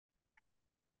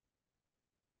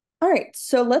right.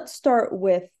 So let's start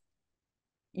with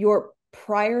your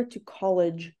prior to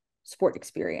college sport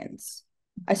experience.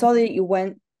 I saw that you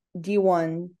went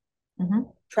D1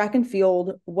 Mhm. track and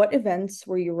field. What events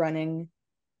were you running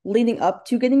leading up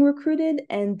to getting recruited?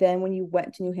 And then when you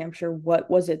went to New Hampshire, what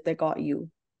was it that got you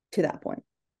to that point?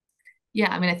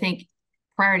 Yeah, I mean, I think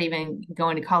prior to even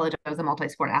going to college, I was a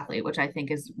multi-sport athlete, which I think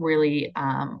is really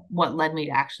what led me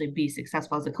to actually be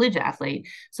successful as a collegiate athlete.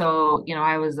 So,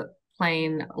 I was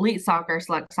playing elite soccer,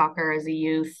 select soccer as a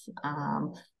youth,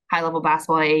 high-level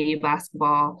basketball, AAU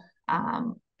basketball,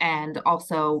 and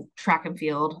also track and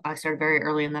field. I started very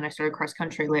early, and then I started cross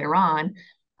country later on.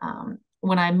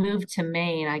 When I moved to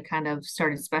Maine, I kind of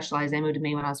started specializing. I moved to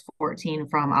Maine when I was 14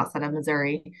 from outside of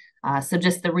Missouri. So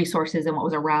just the resources and what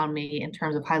was around me in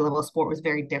terms of high level sport was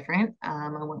very different. I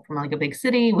went from like a big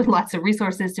city with lots of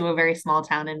resources to a very small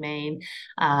town in Maine.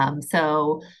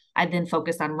 So I then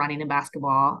focused on running and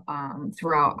basketball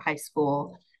throughout high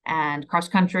school and cross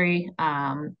country.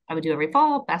 I would do every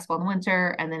fall, basketball in the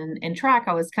winter. And then in track,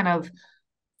 I was kind of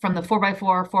from the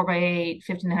 4x4, 4x8,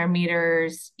 1,500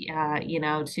 meters,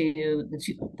 to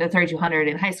the 3,200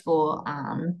 in high school.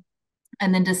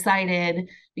 And then decided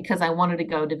because I wanted to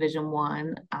go Division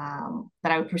 1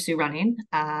 that I would pursue running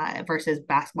versus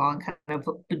basketball and kind of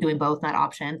doing both that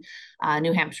option.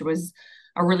 New Hampshire was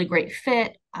a really great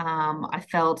fit. I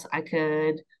felt I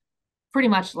could pretty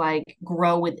much like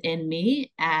grow within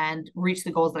me and reach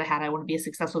the goals that I had. I want to be a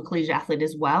successful collegiate athlete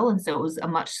as well. And so it was a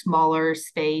much smaller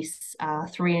space,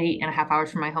 3.5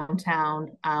 hours from my hometown.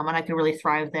 And I could really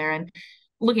thrive there. And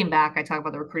looking back, I talk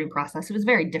about the recruiting process. It was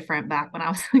very different back when I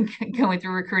was going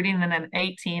through recruiting. And then at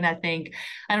 18, I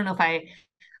don't know if I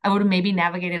would have maybe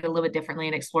navigated a little bit differently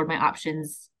and explored my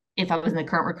options if I was in the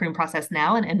current recruiting process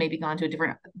now and maybe gone to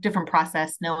a different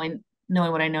process knowing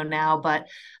what I know now. But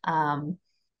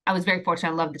I was very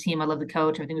fortunate. I loved the team. I loved the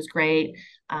coach. Everything was great.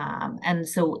 And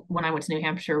so when I went to New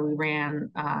Hampshire, we ran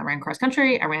cross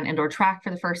country. I ran indoor track for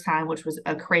the first time, which was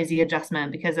a crazy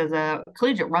adjustment because as a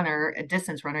collegiate runner, a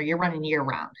distance runner, you're running year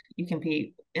round. You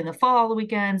compete in the fall, the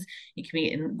weekends, you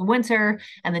compete in the winter,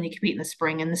 and then you compete in the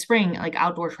spring. In the spring, like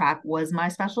outdoor track was my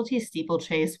specialty.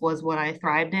 Steeplechase was what I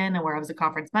thrived in and where I was a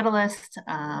conference medalist.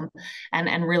 And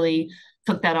really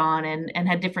took that on and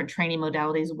had different training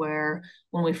modalities where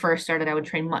when we first started, I would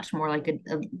train much more like a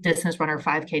distance runner,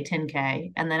 5K,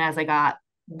 10K. And then as I got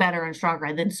better and stronger,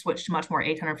 I then switched to much more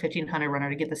 800, 1500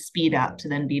 runner to get the speed up to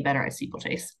then be better at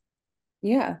steeplechase.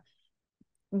 Yeah.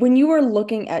 When you were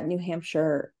looking at New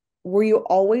Hampshire, were you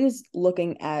always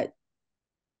looking at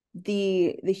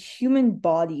the human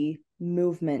body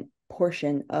movement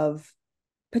portion of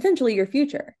potentially your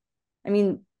future? I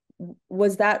mean,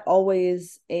 was that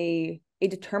always a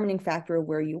determining factor of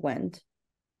where you went?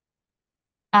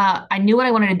 I knew what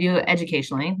I wanted to do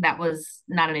educationally. That was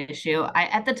not an issue.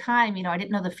 At the time, I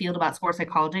didn't know the field about sports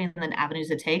psychology and then avenues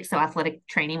to take. So athletic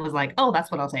training was like, oh,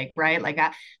 that's what I'll take, right?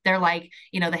 They're like,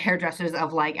 the hairdressers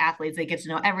of like athletes. They get to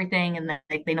know everything and then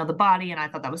they know the body. And I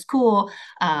thought that was cool.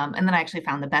 And then I actually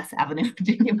found the best avenue to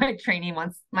get my training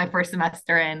once my first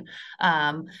semester in.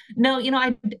 No,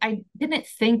 I didn't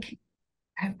think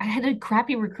I had a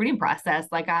crappy recruiting process.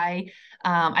 I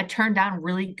turned down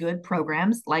really good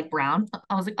programs like Brown.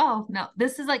 I was like, oh no,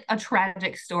 this is like a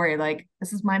tragic story. Like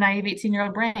this is my naive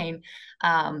 18-year-old brain.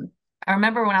 I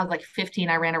remember when I was like 15,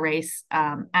 I ran a race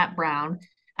at Brown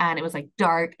and it was like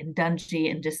dark and dungy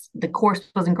and just the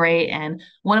course wasn't great. And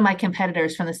one of my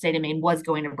competitors from the state of Maine was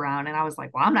going to Brown. And I was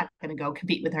like, well, I'm not going to go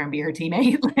compete with her and be her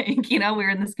teammate. We were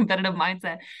in this competitive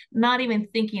mindset, not even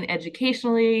thinking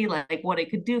educationally, like what it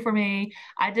could do for me.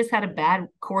 I just had a bad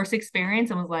course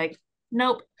experience and was like,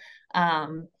 nope.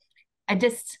 Um, I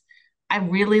just, I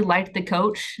really liked the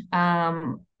coach.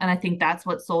 And I think that's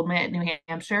what sold me at New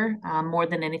Hampshire more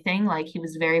than anything. Like he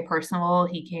was very personal.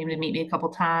 He came to meet me a couple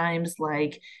times.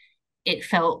 Like it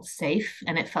felt safe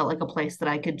and it felt like a place that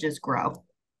I could just grow.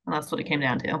 And that's what it came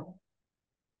down to.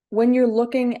 When you're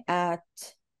looking at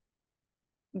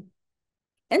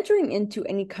entering into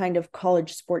any kind of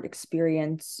college sport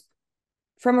experience,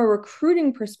 from a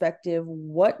recruiting perspective,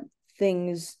 what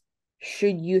things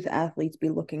should youth athletes be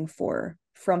looking for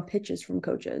from pitches from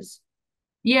coaches?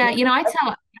 Yeah, You know, I I've,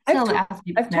 I've tell the talked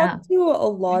athletes I've talked now.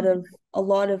 to a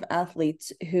lot of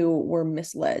athletes who were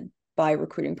misled by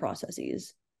recruiting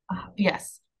processes.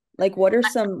 Yes. Like what are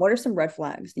some red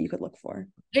flags that you could look for?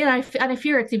 And I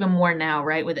fear it's even more now,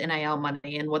 right, with NIL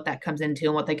money and what that comes into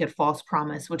and what they could false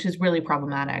promise, which is really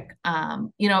problematic.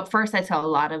 At first I tell a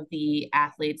lot of the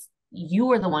athletes,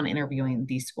 you are the one interviewing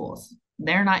these schools.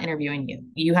 They're not interviewing you.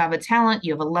 You have a talent,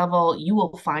 you have a level, you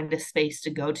will find a space to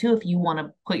go to if you want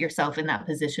to put yourself in that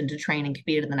position to train and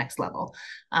compete at the next level.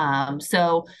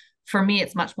 So for me,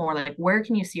 it's much more like, where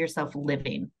can you see yourself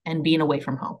living and being away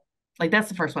from home? Like, that's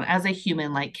the first one. As a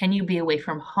human, like, can you be away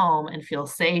from home and feel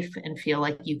safe and feel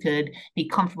like you could be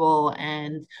comfortable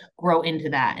and grow into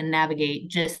that and navigate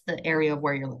just the area of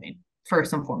where you're living,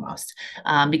 first and foremost?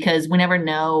 Because we never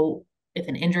know if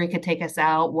an injury could take us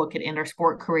out, what could end our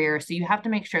sport career. So you have to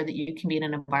make sure that you can be in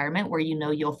an environment where you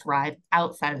know you'll thrive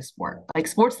outside of sport. Like,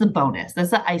 sport's the bonus.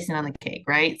 That's the icing on the cake,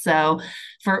 right? So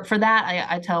for that,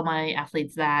 I tell my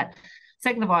athletes that.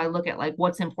 Second of all, I look at like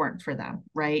what's important for them,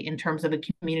 right? In terms of a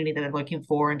community that they're looking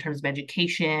for, in terms of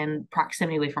education,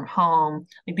 proximity away from home.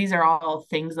 Like, these are all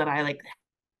things that I like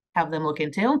have them look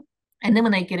into. And then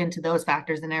when they get into those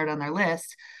factors and narrow down their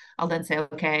list, I'll then say,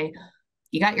 okay,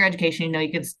 you got your education, you know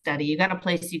you can study, you got a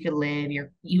place you can live,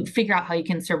 you figure out how you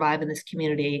can survive in this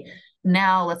community.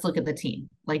 Now let's look at the team.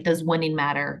 Like, does winning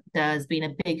matter? Does being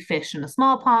a big fish in a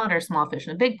small pond or a small fish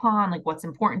in a big pond? Like, what's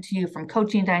important to you from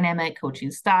coaching dynamic,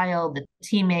 coaching style, the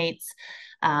teammates?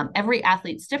 Every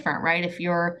athlete's different, right? If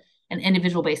you're an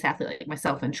individual based athlete like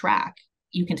myself in track,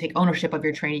 you can take ownership of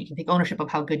your training. You can take ownership of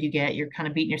how good you get. You're kind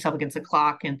of beating yourself against the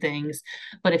clock and things.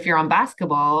 But if you're on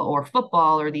basketball or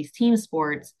football or these team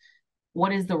sports,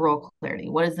 what is the role clarity?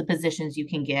 What is the positions you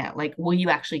can get? Like, will you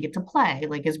actually get to play?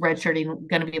 Like, is redshirting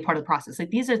going to be a part of the process?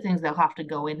 Like, these are things they'll have to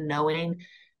go in knowing.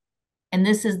 And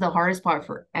this is the hardest part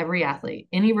for every athlete.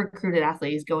 Any recruited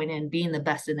athlete is going in being the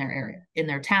best in their area, in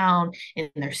their town, in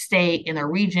their state, in their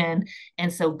region.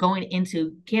 And so going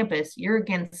into campus, you're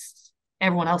against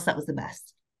everyone else that was the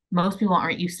best. Most people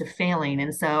aren't used to failing.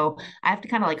 And so I have to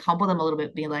kind of like humble them a little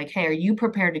bit, be like, hey, are you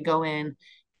prepared to go in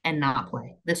and not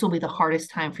play? This will be the hardest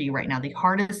time for you right now, the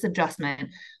hardest adjustment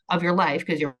of your life,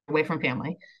 because you're away from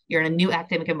family. You're in a new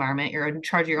academic environment. You're in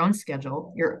charge of your own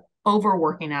schedule. You're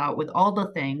overworking out with all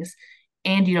the things,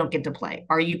 and you don't get to play.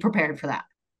 Are you prepared for that?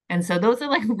 And so those are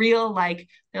like real, like,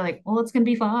 they're like, well, it's going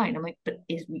to be fine. I'm like, but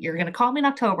you're going to call me in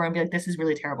October and be like, this is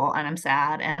really terrible. And I'm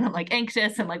sad. And I'm like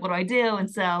anxious. And like, what do I do? And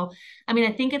so, I mean,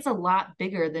 I think it's a lot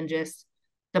bigger than just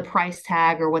the price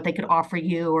tag or what they could offer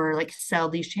you or like sell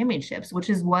these championships, which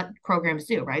is what programs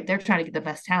do, right? They're trying to get the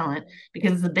best talent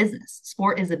because it's a business.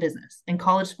 Sport is a business, and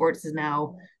college sports is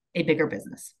now a bigger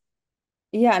business.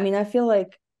 Yeah, I mean, I feel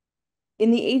like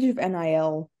in the age of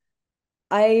NIL,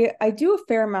 I do a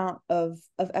fair amount of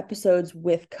episodes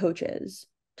with coaches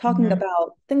talking Mm-hmm.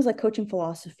 about things like coaching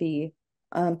philosophy,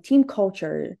 team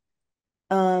culture,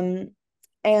 um,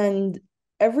 and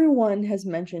everyone has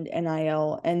mentioned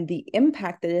NIL and the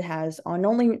impact that it has on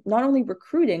not only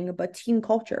recruiting but team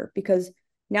culture, because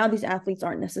now these athletes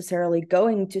aren't necessarily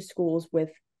going to schools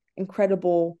with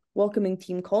incredible welcoming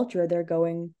team culture. They're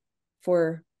going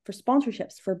for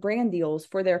sponsorships, for brand deals,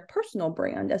 for their personal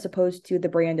brand as opposed to the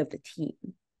brand of the team.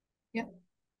 Yeah.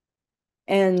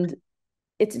 And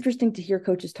it's interesting to hear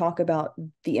coaches talk about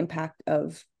the impact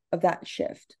of that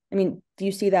shift. I mean, do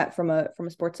you see that from a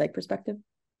sports psych perspective?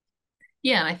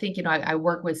 Yeah, and I think, I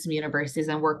work with some universities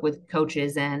and work with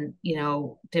coaches, and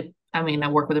I mean, I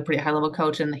work with a pretty high level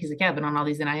coach, and he's like, yeah, I've been on all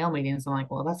these NIL meetings. I'm like,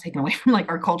 well, that's taken away from like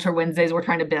our culture Wednesdays we're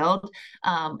trying to build.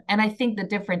 And I think the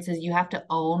difference is you have to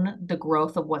own the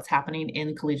growth of what's happening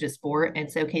in collegiate sport and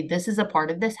say, okay, this is a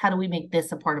part of this. How do we make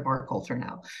this a part of our culture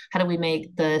now? How do we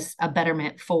make this a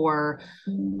betterment for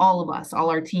all of us,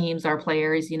 all our teams, our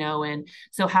players, and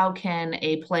so how can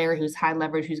a player who's high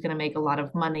leverage, who's going to make a lot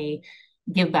of money,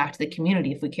 give back to the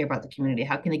community if we care about the community?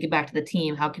 How can they give back to the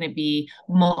team? How can it be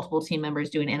multiple team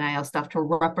members doing NIL stuff to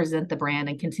represent the brand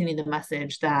and continue the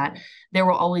message that there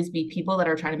will always be people that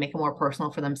are trying to make it more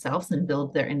personal for themselves and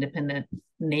build their independent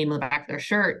name on the back of their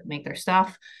shirt, make their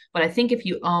stuff. But I think if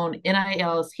you own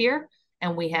NILs here,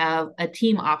 and we have a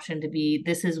team option to be,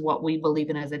 this is what we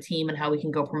believe in as a team and how we can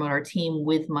go promote our team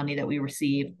with money that we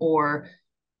receive, or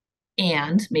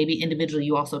and maybe individually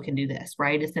you also can do this,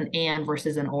 right? It's an and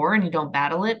versus an or, and you don't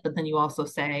battle it, but then you also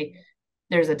say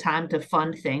there's a time to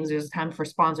fund things, there's a time for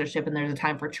sponsorship, and there's a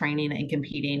time for training and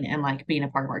competing and like being a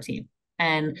part of our team.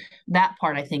 And that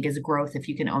part I think is growth if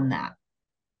you can own that.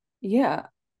 Yeah.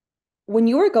 When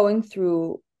you were going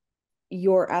through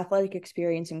your athletic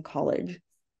experience in college,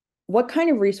 what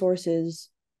kind of resources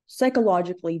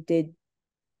psychologically did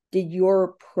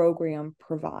your program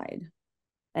provide?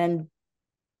 And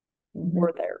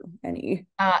were there any?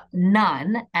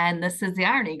 None. And this is the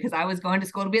irony, because I was going to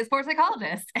school to be a sports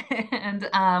psychologist. And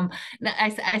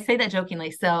I say that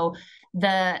jokingly. So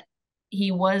the he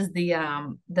was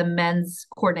the men's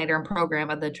coordinator and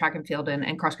program of the track and field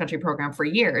and cross country program for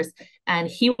years, and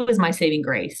he was my saving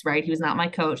grace. Right, he was not my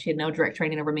coach. He had no direct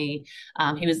training over me.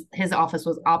 His office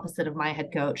was opposite of my head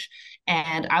coach,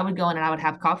 and I would go in and I would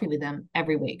have coffee with him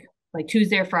every week. Like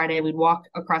Tuesday or Friday, we'd walk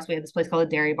across. We had this place called a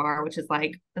Dairy Bar, which is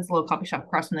like this little coffee shop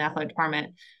across from the athletic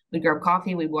department. We'd grab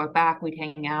coffee, we'd walk back, we'd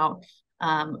hang out.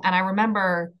 And I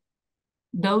remember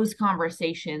those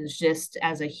conversations, just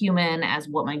as a human, as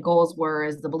what my goals were,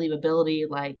 as the believability,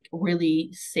 like really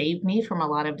saved me from a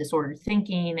lot of disordered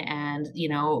thinking and,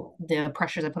 the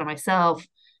pressures I put on myself.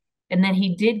 And then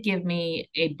he did give me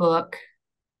a book,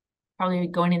 probably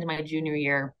going into my junior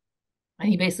year. And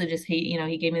he basically just, he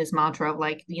gave me this mantra of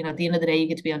like, at the end of the day, you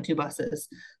get to be on two buses,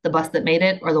 the bus that made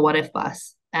it or the what if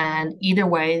bus. And either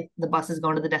way, the bus is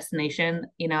going to the destination.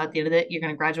 At the end of it, you're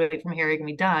going to graduate from here, you're going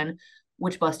to be done.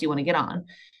 Which bus do you want to get on?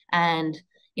 And,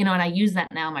 and I use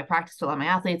that now in my practice to a lot of my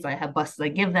athletes. I have buses I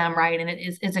give them, right? And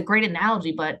it's a great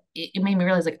analogy, but it made me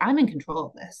realize like I'm in control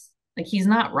of this. Like he's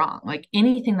not wrong. Like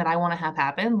anything that I want to have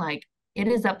happen, like it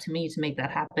is up to me to make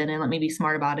that happen and let me be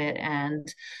smart about it.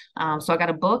 And so I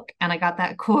got a book and I got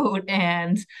that quote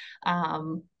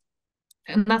um,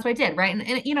 and that's what I did. Right.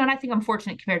 And I think I'm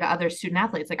fortunate compared to other student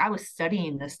athletes. Like I was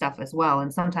studying this stuff as well.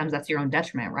 And sometimes that's your own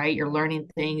detriment, right? You're learning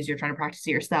things, you're trying to practice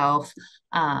it yourself.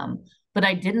 But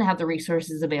I didn't have the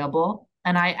resources available.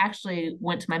 And I actually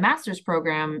went to my master's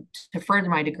program to further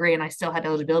my degree, and I still had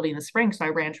eligibility in the spring. So I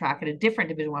ran track at a different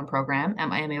Division I program at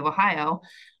Miami of Ohio,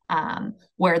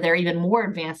 where they're even more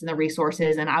advanced in the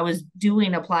resources. And I was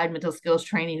doing applied mental skills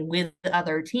training with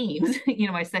other teams,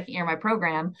 my second year of my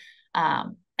program.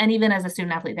 And even as a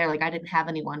student athlete there, like I didn't have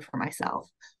anyone for myself.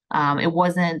 It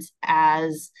wasn't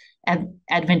as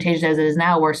advantageous as it is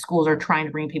now, where schools are trying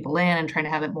to bring people in and trying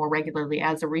to have it more regularly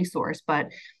as a resource. But,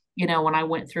 when I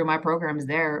went through my programs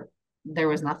there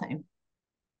was nothing.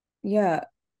 Yeah,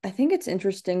 I think it's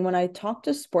interesting when I talk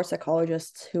to sports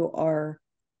psychologists who are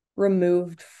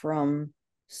removed from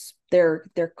their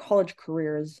college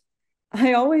careers.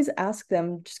 I always ask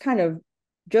them just kind of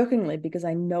jokingly because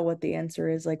I know what the answer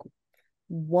is, like,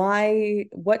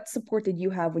 what support did you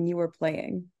have when you were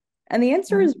playing? And the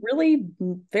answer is really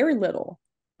very little,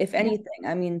 if anything.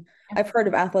 I mean, I've heard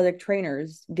of athletic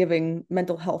trainers giving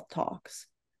mental health talks.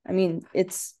 I mean,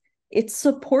 it's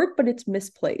support, but it's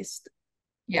misplaced.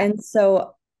 Yeah. And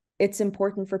so it's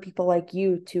important for people like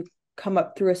you to come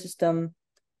up through a system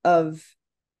of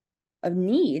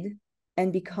need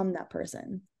and become that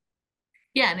person.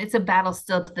 Yeah, and it's a battle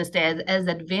still to this day, as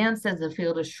advanced as the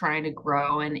field is trying to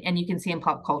grow. And you can see in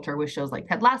pop culture with shows like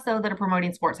Ted Lasso that are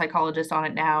promoting sports psychologists on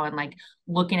it now and like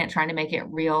looking at trying to make it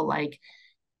real. Like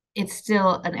it's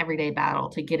still an everyday battle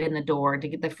to get in the door, to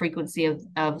get the frequency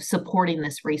of supporting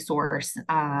this resource,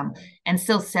 and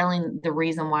still selling the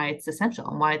reason why it's essential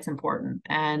and why it's important.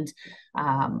 And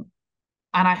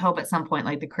I hope at some point,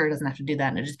 like the career doesn't have to do that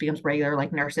and it just becomes regular,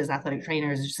 like nurses, athletic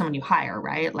trainers, just someone you hire,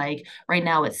 right? Like right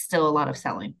now, it's still a lot of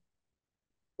selling.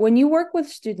 When you work with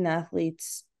student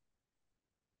athletes,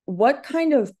 what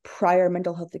kind of prior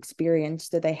mental health experience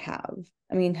do they have?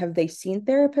 I mean, have they seen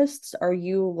therapists? Are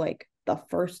you like the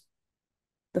first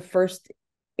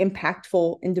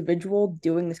impactful individual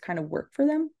doing this kind of work for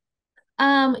them?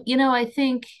 I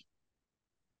think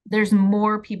there's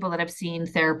more people that have seen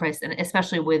therapists, and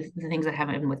especially with the things that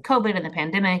happen with COVID and the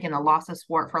pandemic and the loss of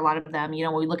sport for a lot of them.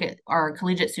 When we look at our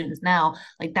collegiate students now,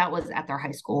 like that was at their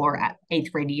high school or at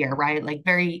eighth grade year, right? Like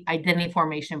very identity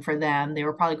formation for them. They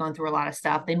were probably going through a lot of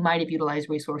stuff. They might have utilized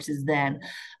resources then.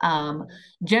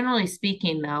 Generally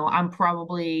speaking, though, I'm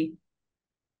probably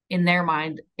in their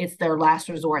mind, it's their last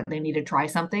resort. They need to try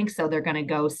something. So they're going to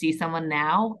go see someone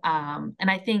now.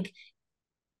 And I think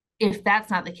if that's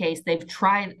not the case, they've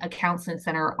tried a counseling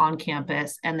center on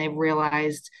campus and they've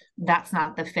realized that's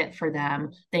not the fit for them.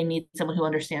 They need someone who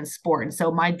understands sport. And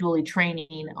so my dually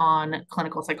training on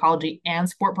clinical psychology and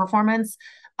sport performance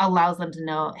allows them to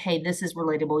know, hey, this is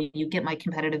relatable. You get my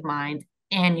competitive mind,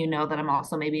 and you know that I'm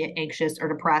also maybe anxious or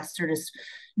depressed or just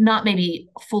not maybe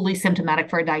fully symptomatic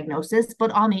for a diagnosis, but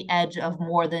on the edge of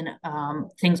more than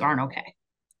things aren't okay.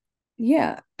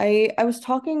 Yeah, I was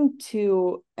talking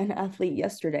to an athlete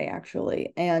yesterday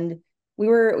actually, and we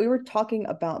were talking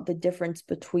about the difference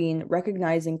between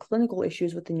recognizing clinical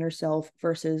issues within yourself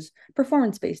versus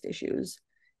performance-based issues.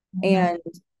 Mm-hmm. And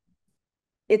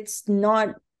it's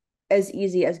not as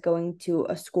easy as going to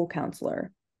a school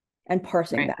counselor and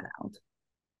parsing Right. that out.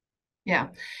 Yeah.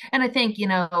 And I think,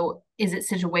 is it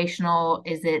situational?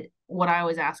 Is it what I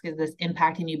always ask, is this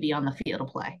impacting you beyond the field of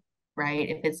play? Right.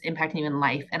 If it's impacting you in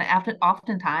life. And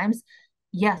oftentimes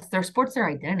yes, their sports their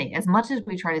identity. As much as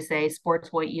we try to say sports,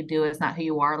 what you do is not who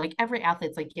you are. Like every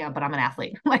athlete's like, yeah, but I'm an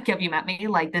athlete. Like, have you met me?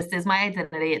 Like, this is my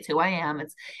identity. It's who I am.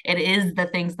 It is the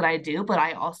things that I do, but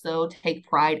I also take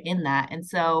pride in that. And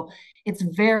so it's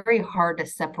very hard to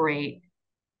separate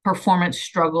performance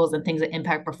struggles and things that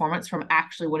impact performance from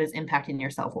actually what is impacting your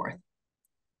self-worth.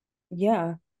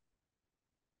 Yeah.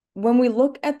 When we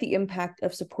look at the impact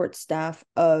of support staff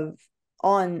of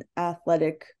on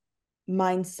athletic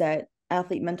mindset,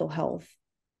 athlete mental health,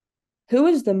 who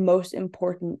is the most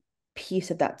important piece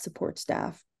of that support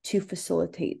staff to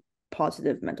facilitate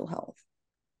positive mental health?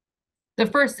 The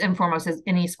first and foremost is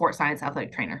any sports science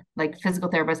athletic trainer, like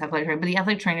physical therapist, athletic trainer. But the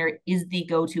athletic trainer is the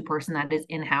go-to person that is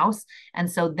in-house.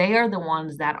 And so they are the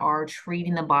ones that are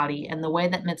treating the body. And the way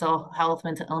that mental health,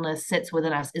 mental illness sits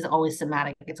within us is always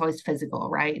somatic. It's always physical,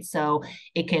 right? So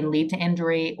it can lead to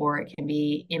injury or it can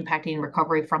be impacting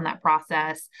recovery from that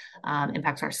process,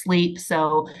 impacts our sleep.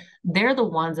 So they're the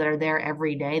ones that are there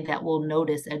every day that will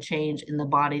notice a change in the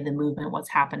body, the movement, what's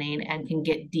happening, and can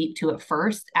get deep to it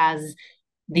first as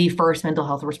the first mental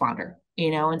health responder,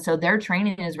 and so their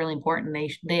training is really important.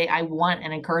 I want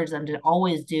and encourage them to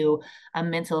always do a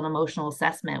mental and emotional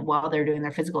assessment while they're doing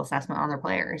their physical assessment on their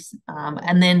players,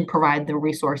 and then provide the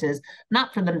resources,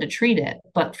 not for them to treat it,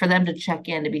 but for them to check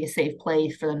in, to be a safe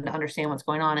place for them to understand what's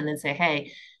going on, and then say,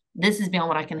 hey, this is beyond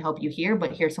what I can help you here,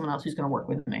 but here's someone else who's going to work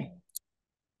with me.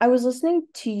 I was listening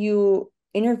to you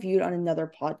interviewed on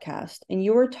another podcast, and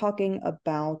you were talking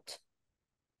about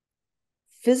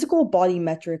physical body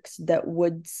metrics that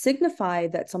would signify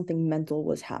that something mental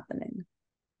was happening.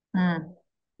 That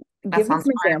Give me sounds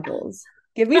some examples.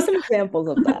 Give me some examples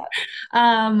of that.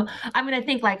 I mean, I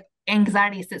think like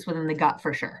anxiety sits within the gut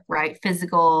for sure, right?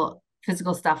 Physical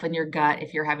stuff in your gut.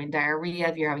 If you're having diarrhea,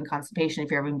 if you're having constipation, if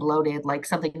you're having bloated, like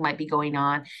something might be going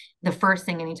on. The first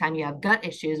thing, anytime you have gut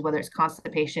issues, whether it's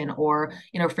constipation or,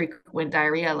 frequent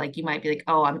diarrhea, like you might be like,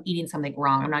 oh, I'm eating something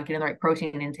wrong. I'm not getting the right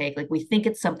protein intake. Like we think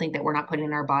it's something that we're not putting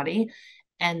in our body.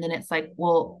 And then it's like,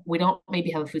 well, we don't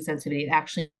maybe have a food sensitivity. It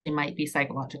actually might be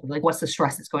psychological. Like, what's the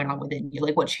stress that's going on within you?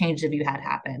 Like, what change have you had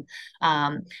happen?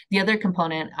 The other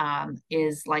component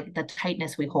is like the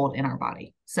tightness we hold in our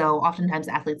body. So oftentimes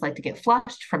athletes like to get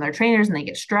flushed from their trainers and they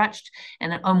get stretched.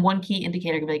 And one key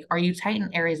indicator could be like, are you tight in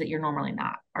areas that you're normally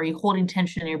not? Are you holding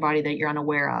tension in your body that you're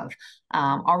unaware of?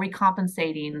 Are we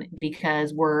compensating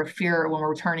because when we're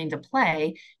returning to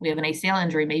play, we have an ACL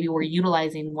injury, maybe we're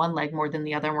utilizing one leg more than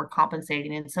the other and we're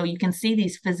compensating. And so you can see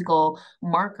these physical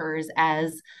markers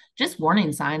as just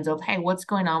warning signs of, hey, what's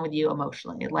going on with you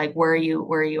emotionally? Like, where are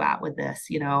you at with this?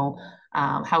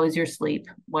 How is your sleep?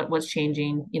 What's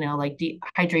changing? Like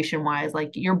dehydration wise,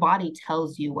 like your body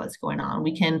tells you what's going on.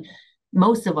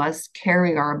 Most of us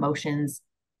carry our emotions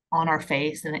on our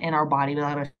face and in our body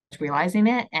without us realizing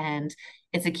it. And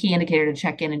it's a key indicator to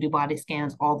check in and do body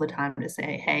scans all the time to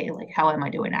say, hey, like, how am I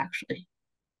doing actually?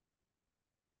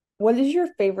 What is your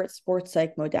favorite sports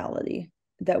psych modality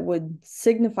that would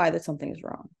signify that something is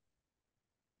wrong?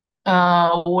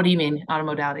 What do you mean on a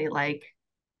modality? Like,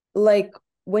 Like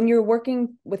when you're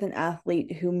working with an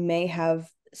athlete who may have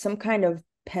some kind of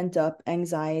pent up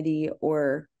anxiety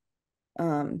or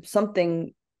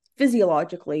something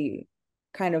physiologically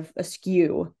kind of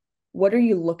askew, what are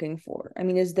you looking for? I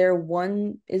mean, is there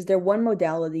one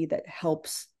modality that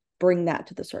helps bring that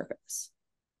to the surface?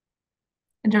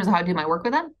 in terms of how I do my work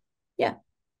with them? Yeah.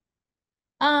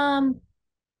 Um,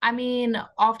 I mean,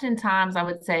 oftentimes I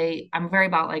would say I'm very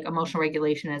about like emotional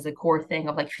regulation as a core thing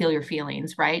of like feel your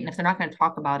feelings, right? And if they're not going to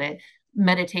talk about it,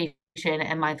 meditation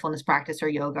and mindfulness practice or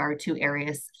yoga are two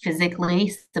areas physically,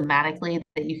 somatically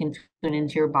that you can tune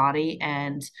into your body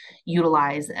and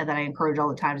utilize, and that I encourage all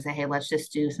the time to say, hey, let's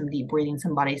just do some deep breathing,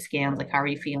 some body scans. Like, how are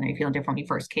you feeling? Are you feeling different when you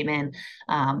first came in?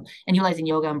 And utilizing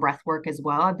yoga and breath work as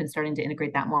well. I've been starting to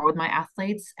integrate that more with my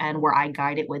athletes and where I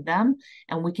guide it with them,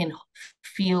 and we can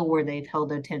feel where they've held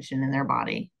their tension in their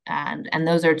body. And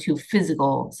those are two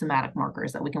physical somatic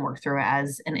markers that we can work through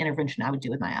as an intervention I would do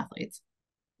with my athletes.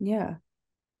 Yeah.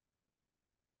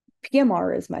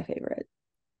 PMR is my favorite.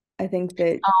 I think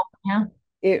that Oh,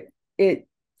 yeah. it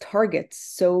targets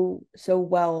so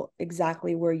well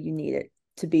exactly where you need it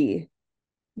to be.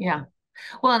 Yeah.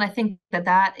 Well, and I think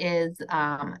that is,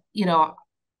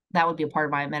 that would be a part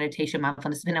of my meditation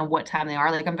mindfulness, depending on what time they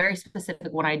are. Like I'm very specific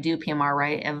when I do PMR,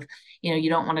 right? Of, you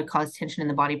don't want to cause tension in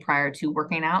the body prior to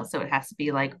working out. So it has to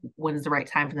be like, when's the right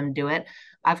time for them to do it?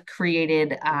 I've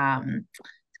created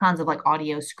tons of like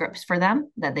audio scripts for them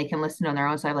that they can listen to on their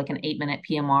own. So I have like an 8-minute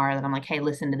PMR that I'm like, hey,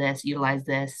 listen to this, utilize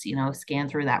this, scan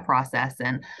through that process.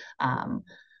 And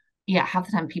yeah, half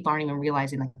the time people aren't even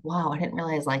realizing like, wow, I didn't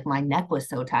realize like my neck was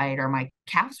so tight or my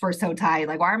calves were so tight.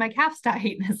 Like, why are my calves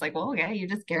tight? And it's like, well, okay, you're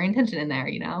just carrying tension in there,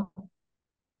 you know?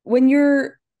 When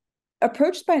you're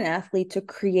approached by an athlete to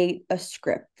create a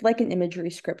script, like an imagery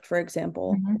script, for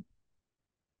example, Mhm.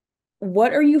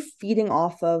 what are you feeding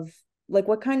off of? Like,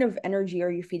 what kind of energy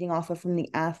are you feeding off of from the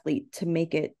athlete to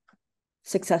make it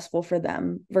successful for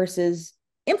them versus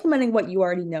implementing what you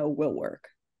already know will work?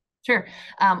 Sure.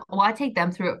 Well, I take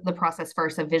them through the process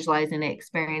first of visualizing it,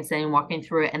 experiencing, walking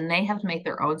through it, and they have to make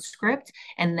their own script,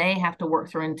 and they have to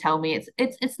work through and tell me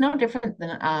it's no different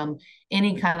than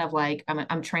any kind of like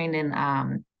I'm trained in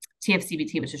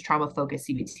TFCBT, which is trauma focused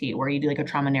CBT, where you do like a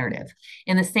trauma narrative.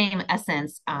 In the same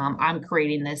essence, I'm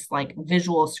creating this like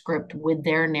visual script with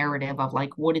their narrative of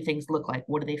like what do things look like,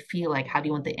 what do they feel like, how do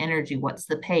you want the energy, what's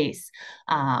the pace,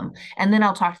 and then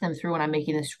I'll talk to them through when I'm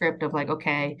making the script of like,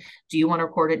 okay, do you want to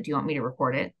record it? Do you want me to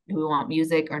record it? Do we want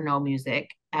music or no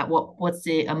music? At what's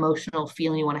the emotional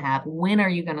feeling you want to have? When are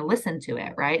you going to listen to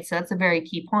it? Right. So that's a very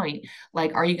key point.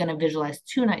 Like, are you going to visualize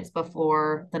 2 nights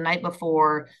before, the night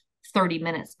before, 30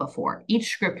 minutes before? Each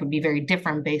script would be very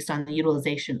different based on the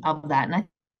utilization of that. And I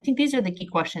think these are the key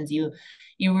questions you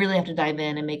really have to dive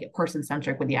in and make it person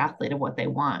centric with the athlete of what they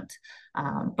want.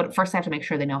 But first, I have to make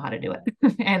sure they know how to do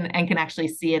it and can actually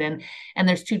see it. And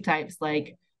there's two types,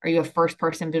 like, are you a first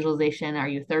person visualization? Are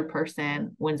you a third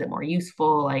person? When's it more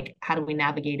useful? Like, how do we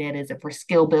navigate it? Is it for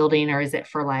skill building or is it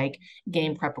for like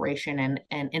game preparation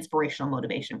and inspirational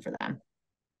motivation for them?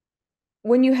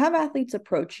 When you have athletes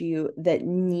approach you that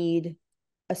need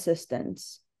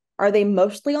assistance, are they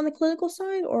mostly on the clinical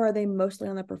side or are they mostly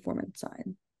on the performance side?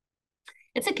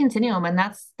 It's a continuum, and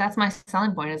that's my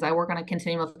selling point is I work on a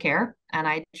continuum of care and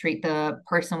I treat the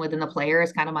person within the player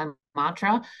as kind of my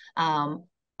mantra.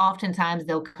 Oftentimes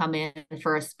they'll come in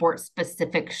for a sports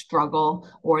specific struggle,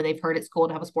 or they've heard it's cool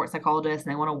to have a sports psychologist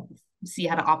and they want to see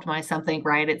how to optimize something,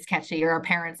 right? It's catchy. Or a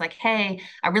parent's like, hey,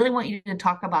 I really want you to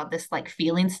talk about this like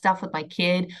feeling stuff with my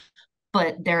kid,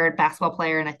 but they're a basketball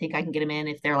player and I think I can get them in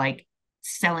if they're like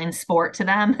selling sport to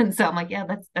them. And so I'm like, yeah,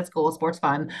 that's cool. Sport's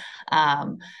fun.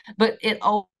 Um, but it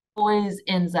always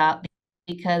ends up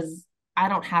because I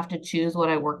don't have to choose what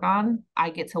I work on.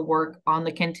 I get to work on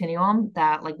the continuum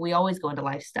that like we always go into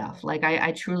life stuff. Like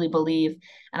I truly believe,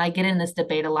 and I get in this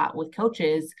debate a lot with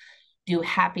coaches, do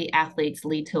happy athletes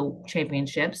lead to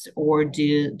championships or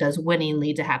does winning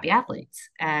lead to happy athletes,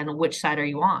 and which side are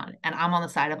you on? And I'm on the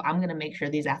side of I'm going to make sure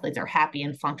these athletes are happy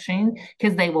and functioning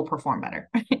because they will perform better.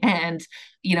 And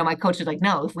my coach is like,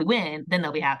 no, if we win then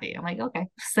they'll be happy. I'm like, okay.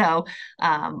 So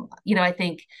I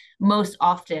think most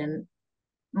often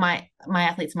my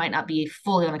athletes might not be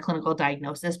fully on a clinical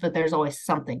diagnosis, but there's always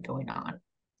something going on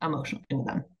emotionally with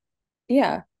them.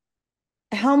 Yeah.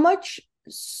 How much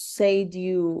say do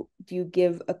you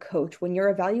give a coach when you're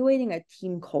evaluating a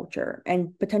team culture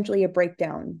and potentially a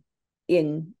breakdown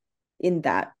in in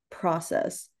that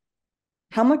process?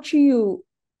 How much are you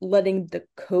letting the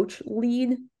coach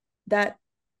lead that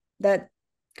that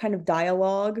kind of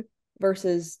dialogue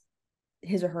versus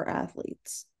his or her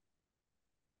athletes?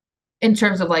 In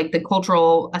terms of like the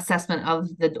cultural assessment of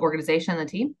the organization and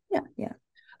the team. Yeah, yeah.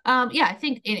 Yeah, I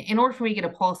think in order for me to get a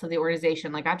pulse of the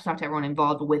organization, like I have to talk to everyone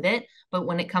involved with it. But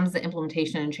when it comes to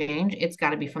implementation and change, it's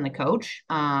got to be from the coach.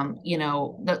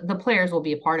 The players will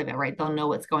be a part of it, right? They'll know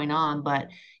what's going on, but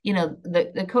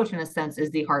the coach in a sense is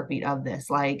the heartbeat of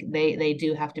this. Like they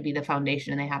do have to be the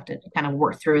foundation, and they have to kind of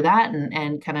work through that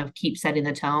and kind of keep setting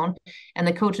the tone. And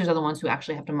the coaches are the ones who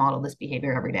actually have to model this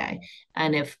behavior every day.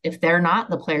 And if they're not,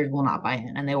 the players will not buy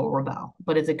in and they will rebel.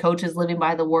 But if the coach is living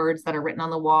by the words that are written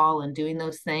on the wall and doing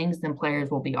those things, then players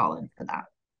will be all in for that.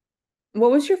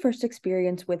 What was your first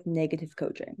experience with negative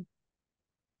coaching?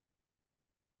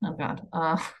 Oh God.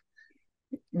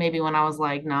 Maybe when I was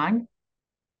like 9.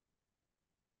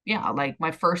 Yeah, like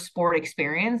my first sport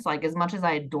experience, like as much as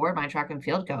I adored my track and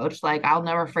field coach, like I'll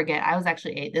never forget. I was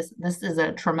actually 8. This is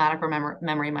a traumatic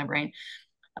memory in my brain.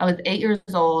 I was 8 years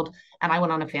old and I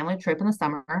went on a family trip in the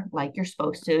summer, like you're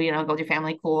supposed to, go with your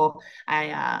family, cool. So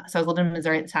I was living in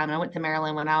Missouri at the time. And I went to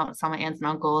Maryland, went out, saw my aunts and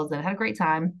uncles, and had a great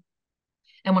time.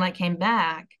 And when I came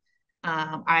back,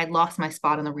 I had lost my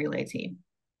spot on the relay team.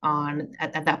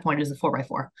 At that point, it was a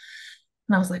 4x4.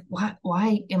 And I was like,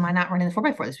 why am I not running the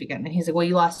 4x4 this weekend? And he's like, well,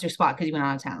 you lost your spot because you went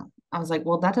out of town. I was like,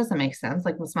 well, that doesn't make sense.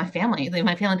 Like, it's my family. Like,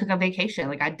 my family took a vacation.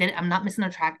 Like, I'm not missing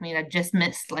a track meet. I just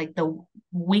missed like the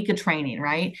week of training,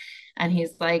 right? And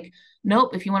he's like,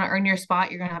 nope, if you want to earn your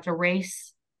spot, you're going to have to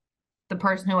race the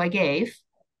person who I gave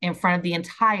in front of the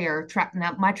entire track.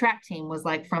 Now, my track team was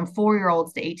like from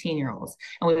 4-year-olds to 18-year-olds.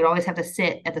 And we would always have to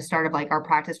sit at the start of like our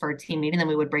practice for our team meeting. Then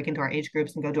we would break into our age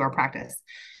groups and go do our practice.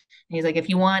 And he's like, if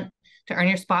you want to earn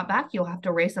your spot back, you'll have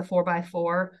to race a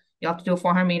 4x4. You'll have to do a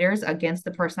 400 meters against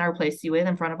the person I replaced you with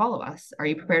in front of all of us. Are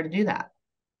you prepared to do that?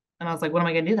 And I was like, when am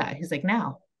I going to do that? He's like,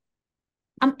 now.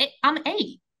 I'm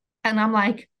 8. And I'm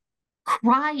like,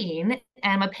 crying,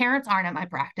 and my parents aren't at my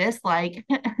practice, like,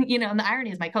 and the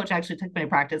irony is my coach actually took me to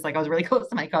practice, like I was really close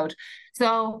to my coach.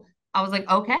 So I was like,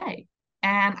 okay.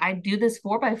 And I do this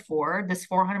 4x4, this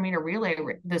 400-meter relay,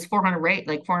 this 400 rate,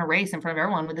 like 400 race in front of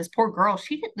everyone with this poor girl.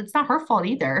 It's not her fault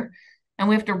either, and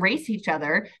we have to race each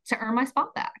other to earn my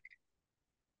spot back.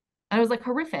 And it was like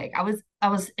horrific. I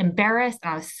was embarrassed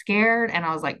and I was scared, and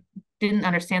I was like, didn't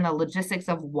understand the logistics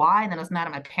of why. And then I was mad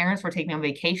at my parents for taking me on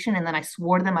vacation. And then I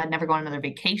swore to them I'd never go on another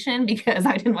vacation because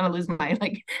I didn't want to lose my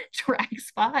like track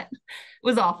spot. It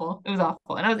was awful. It was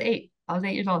awful. And I was 8. I was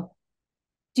 8 years old.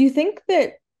 Do you think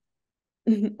that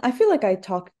I feel like I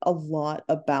talk a lot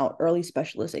about early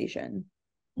specialization.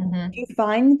 Mm-hmm. Do you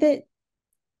find that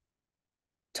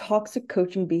toxic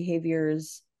coaching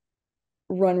behaviors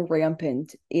run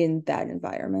rampant in that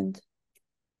environment?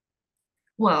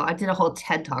 Well, I did a whole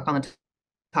TED talk on the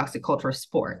toxic culture of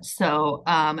sports. So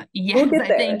We'll yes, get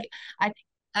there. I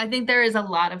I think there is a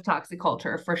lot of toxic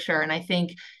culture for sure. And I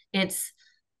think it's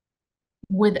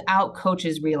without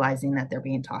coaches realizing that they're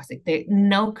being toxic.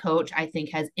 No coach, I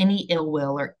think, has any ill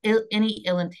will or any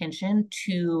ill intention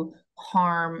to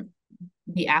harm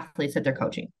the athletes that they're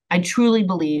coaching. I truly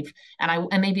believe,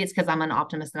 and maybe it's because I'm an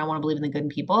optimist and I want to believe in the good in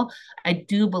people. I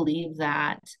do believe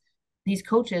that these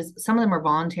coaches, some of them are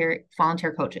volunteer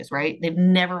coaches, right? They've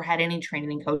never had any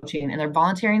training in coaching, and they're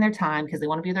volunteering their time because they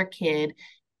want to be with their kid.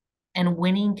 And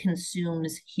winning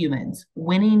consumes humans.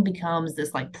 Winning becomes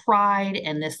this like pride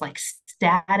and this like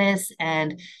status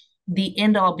and the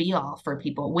end all be all for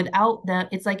people. Without that,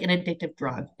 it's like an addictive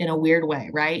drug in a weird way,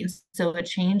 right? And so it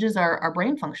changes our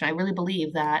brain function. I really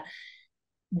believe that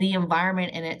the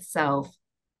environment in itself,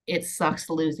 it sucks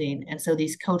losing. And so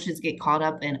these coaches get caught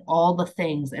up in all the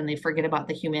things and they forget about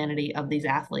the humanity of these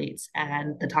athletes,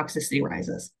 and the toxicity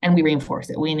rises, and we reinforce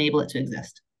it. We enable it to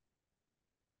exist.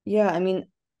 Yeah, I mean,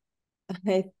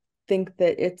 I think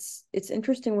that it's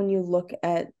interesting when you look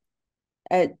at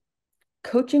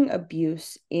coaching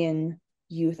abuse in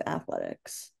youth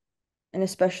athletics, and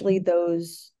especially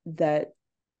those that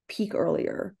peak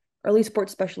earlier. Early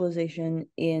sports specialization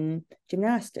in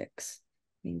gymnastics.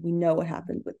 I mean, we know what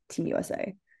happened with Team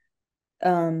USA. I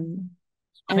And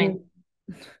mean,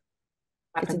 it's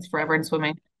happens forever in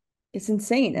swimming. it's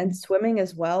insane, and swimming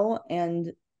as well.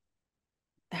 And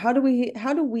how do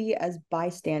we as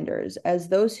bystanders, as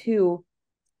those who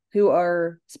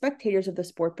are spectators of the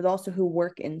sport but also who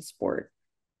work in sport,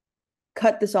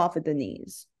 cut this off at the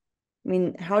knees? I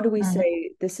mean, how do we Mhm.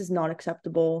 say this is not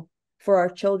acceptable for our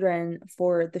children,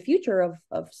 for the future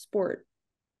of sport?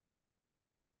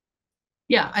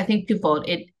 Yeah, I think twofold.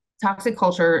 Toxic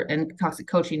culture and toxic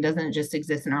coaching doesn't just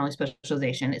exist in early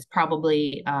specialization. It's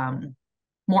probably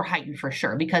more heightened for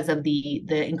sure because of the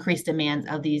increased demands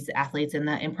of these athletes and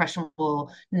the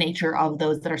impressionable nature of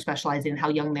those that are specializing, how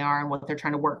young they are and what they're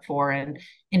trying to work for. And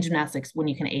in gymnastics, when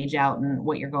you can age out and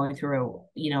what you're going through,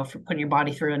 for putting your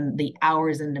body through and the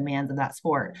hours and demands of that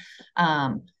sport.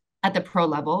 At the pro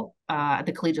level, at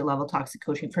the collegiate level, toxic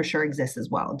coaching for sure exists as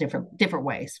well, different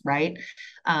ways, right?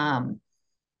 Um,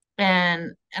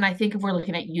 and I think if we're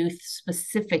looking at youth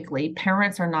specifically,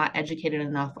 parents are not educated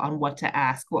enough on what to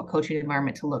ask, what coaching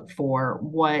environment to look for,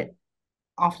 what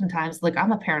oftentimes, like,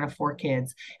 I'm a parent of 4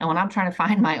 kids, and when I'm trying to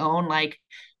find my own like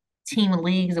team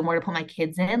leagues and where to put my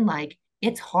kids in, like,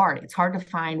 it's hard. It's hard to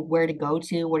find where to go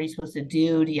to. What are you supposed to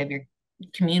do? Do you have your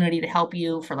community to help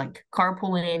you for like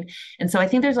carpooling? And so I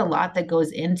think there's a lot that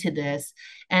goes into this.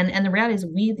 And the reality is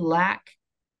we lack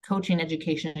coaching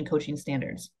education and coaching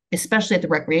standards, especially at the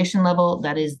recreation level.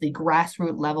 That is the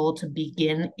grassroots level to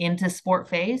begin into sport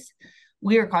phase.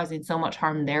 We are causing so much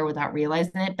harm there without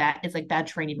realizing it. It's like bad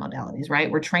training modalities,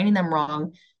 right? We're training them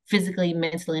wrong physically,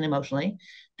 mentally, and emotionally.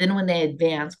 Then when they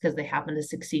advance because they happen to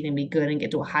succeed and be good and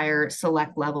get to a higher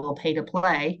select level, pay to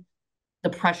play, the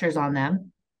pressure's on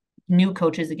them. New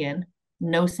coaches again,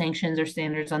 no sanctions or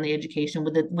standards on the education,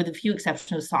 with a few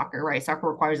exceptions of soccer, right? Soccer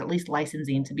requires at least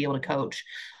licensing to be able to coach.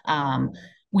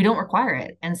 We don't require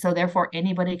it, and so therefore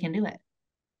anybody can do it.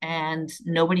 And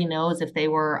nobody knows if they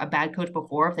were a bad coach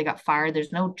before, if they got fired.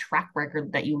 There's no track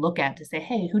record that you look at to say,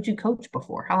 hey, who'd you coach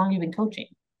before? How long have you been coaching?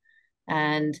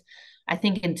 And I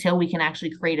think until we can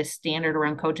actually create a standard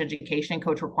around coach education,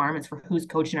 coach requirements for who's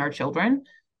coaching our children,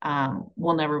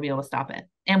 we'll never be able to stop it.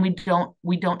 And we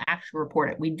don't actually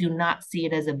report it. We do not see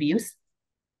it as abuse.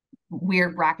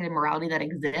 Weird bracketed morality that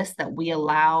exists, that we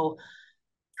allow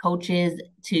coaches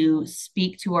to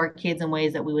speak to our kids in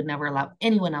ways that we would never allow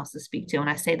anyone else to speak to. And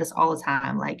I say this all the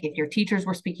time, like if your teachers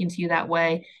were speaking to you that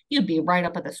way, you'd be right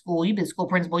up at the school, you'd be the school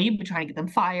principal, you'd be trying to get them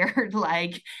fired.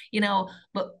 Like,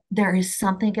 but there is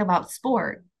something about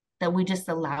sport that we just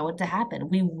allow it to happen.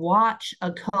 We watch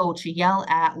a coach yell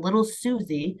at little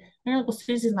Susie, and you're like, well,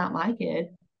 Susie's not my kid.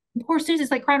 Poor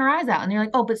Susie's like crying her eyes out, and you're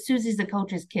like, oh, but Susie's the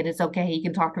coach's kid, it's okay, he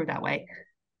can talk to her that way.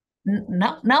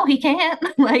 No, he can't.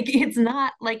 Like, it's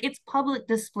not, like, it's public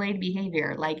displayed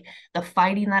behavior, like the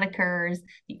fighting that occurs,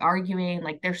 the arguing.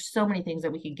 Like, there's so many things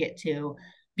that we could get to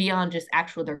beyond just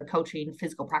actual their coaching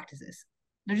physical practices.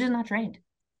 They're just not trained.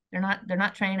 They're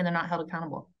not trained, and they're not held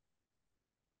accountable.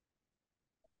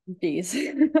 Jeez.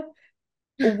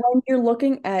 When you're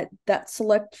looking at that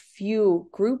select few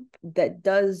group that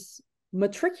does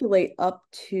matriculate up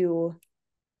to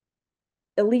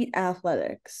elite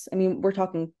athletics, I mean, we're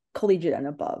talking collegiate and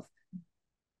above.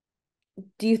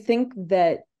 Do you think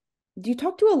that, do you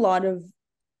talk to a lot of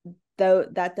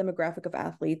that demographic of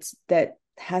athletes that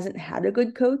hasn't had a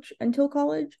good coach until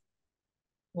college?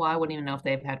 Well, I wouldn't even know if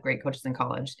they've had great coaches in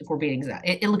college, if we're being exact.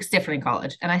 It looks different in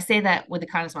college. And I say that with the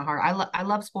kindness of my heart. I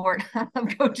love sport. I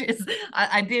love coaches.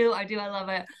 I do. I love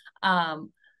it.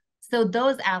 So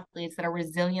those athletes that are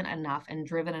resilient enough and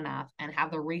driven enough and have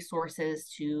the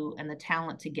resources to and the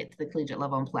talent to get to the collegiate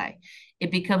level and play, it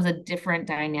becomes a different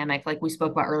dynamic, like we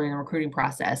spoke about earlier in the recruiting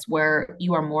process, where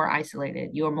you are more isolated,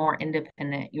 you are more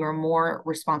independent, you are more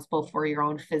responsible for your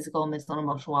own physical, mental, and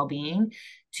emotional well-being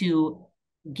to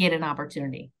get an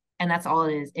opportunity. And that's all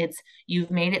it is. It's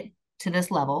you've made it to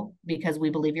this level because we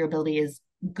believe your ability is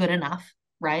good enough,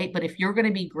 right? But if you're going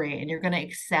to be great and you're going to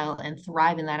excel and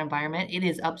thrive in that environment, it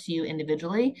is up to you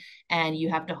individually. And you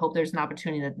have to hope there's an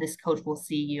opportunity that this coach will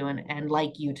see you and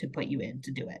like you to put you in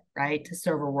to do it, right? To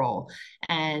serve a role.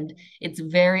 And it's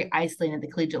very isolating at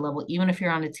the collegiate level, even if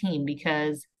you're on a team,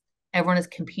 because everyone is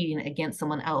competing against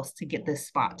someone else to get this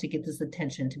spot, to get this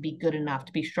attention, to be good enough,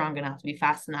 to be strong enough, to be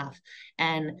fast enough.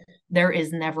 And there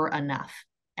is never enough.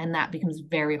 And that becomes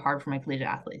very hard for my collegiate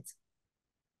athletes.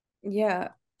 Yeah,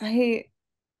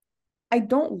 I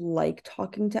don't like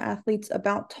talking to athletes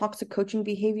about toxic coaching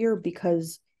behavior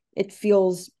because it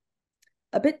feels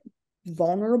a bit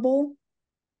vulnerable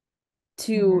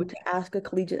to Mm-hmm. ask a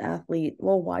collegiate athlete,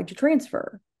 well, why'd you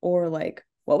transfer? Or like,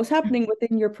 what was happening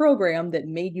within your program that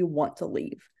made you want to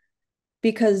leave?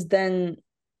 Because then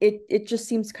it just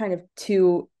seems kind of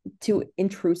too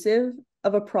intrusive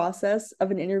of a process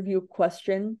of an interview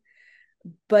question.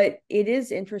 But it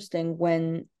is interesting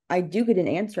when I do get an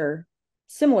answer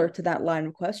similar to that line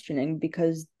of questioning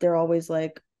because they're always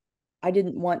like, I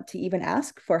didn't want to even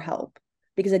ask for help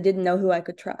because I didn't know who I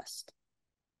could trust.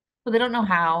 But they don't know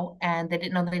how, and they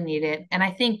didn't know they need it. And I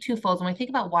think twofold, when we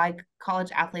think about why college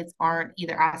athletes aren't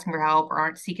either asking for help or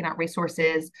aren't seeking out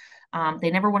resources, they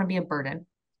never want to be a burden,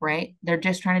 right? They're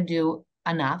just trying to do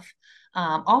enough.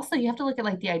 Also, you have to look at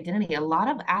like the identity. A lot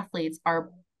of athletes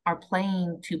are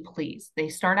playing to please. They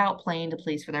start out playing to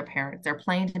please for their parents. They're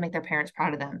playing to make their parents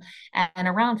proud of them. And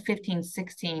around 15,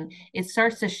 16, it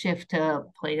starts to shift to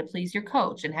play to please your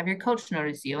coach and have your coach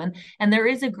notice you. And there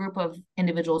is a group of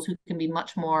individuals who can be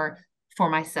much more for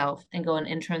myself and go an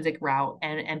intrinsic route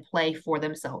and play for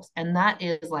themselves. And that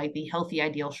is like the healthy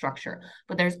ideal structure.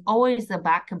 But there's always the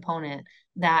back component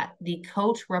that the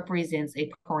coach represents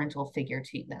a parental figure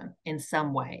to them in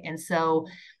some way. And so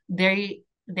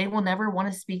they will never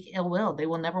want to speak ill will. They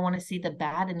will never want to see the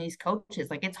bad in these coaches.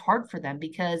 Like, it's hard for them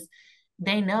because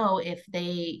they know if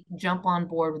they jump on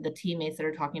board with the teammates that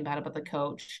are talking bad about the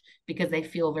coach because they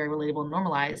feel very relatable and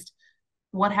normalized,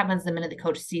 what happens the minute the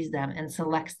coach sees them and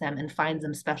selects them and finds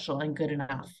them special and good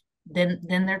enough? Then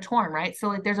they're torn, right? So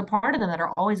like there's a part of them that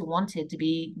are always wanted to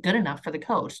be good enough for the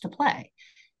coach to play.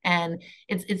 And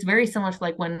it's very similar to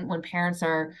like when parents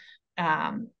are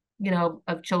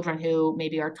of children who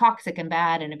maybe are toxic and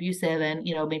bad and abusive and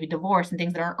maybe divorced and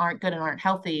things that aren't good and aren't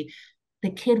healthy. The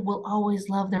kid will always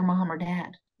love their mom or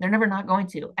dad. They're never not going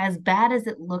to. As bad as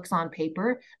it looks on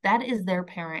paper, that is their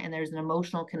parent and there's an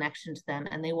emotional connection to them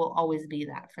and they will always be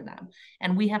that for them.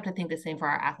 And we have to think the same for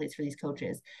our athletes, for these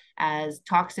coaches. As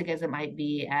toxic as it might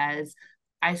be, as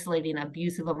isolating,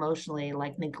 abusive emotionally,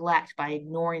 like neglect by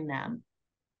ignoring them,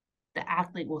 the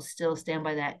athlete will still stand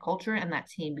by that culture and that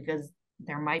team because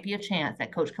there might be a chance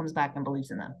that coach comes back and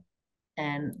believes in them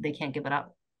and they can't give it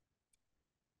up.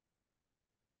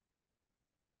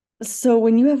 So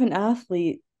when you have an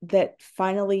athlete that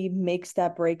finally makes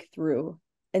that breakthrough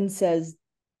and says,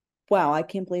 wow, I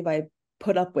can't believe I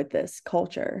put up with this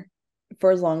culture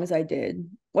for as long as I did,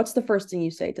 what's the first thing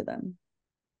you say to them?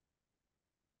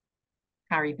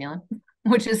 How are you feeling?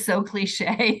 which is so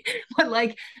cliche. But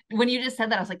like when you just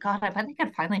said that, I was like, God, I bet they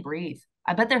could finally breathe.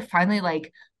 I bet they're finally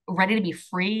like ready to be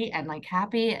free and like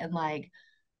happy and like,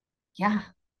 yeah,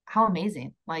 how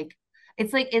amazing. Like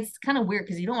it's kind of weird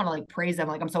because you don't want to like praise them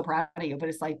like I'm so proud of you, but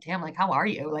it's like, damn, like how are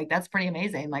you? Like that's pretty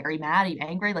amazing. Like, are you mad? Are you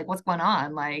angry? Like what's going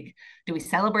on? Like, do we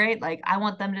celebrate? Like I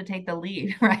want them to take the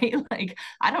lead, right? Like,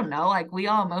 I don't know. Like we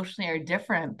all emotionally are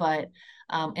different, but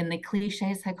in the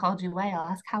cliche psychology way, I'll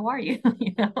ask, how are you?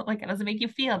 You know, like how does it make you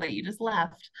feel that you just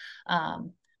left?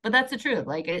 But that's the truth.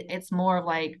 Like it's more of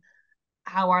like,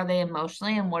 how are they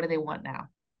emotionally and what do they want now?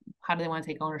 How do they want to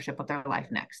take ownership of their life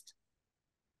next?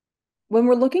 When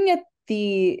we're looking at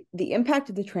the impact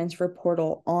of the transfer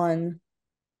portal on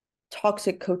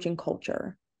toxic coaching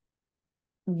culture,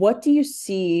 what do you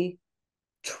see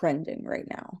trending right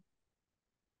now?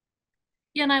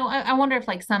 Yeah, and I wonder if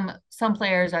like some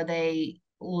players, are they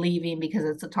leaving because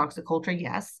it's a toxic culture?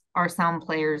 Yes. Are some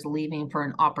players leaving for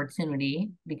an opportunity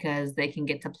because they can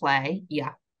get to play?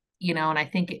 Yeah. You know, and I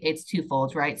think it's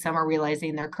twofold, right? Some are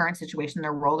realizing their current situation,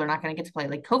 their role, they're not going to get to play.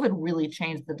 Like COVID really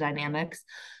changed the dynamics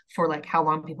for like how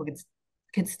long people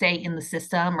could stay in the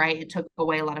system, right? It took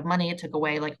away a lot of money. It took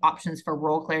away like options for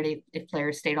role clarity if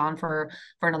players stayed on for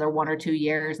another 1 or 2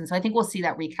 years. And so I think we'll see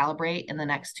that recalibrate in the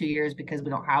next 2 years because we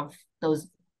don't have those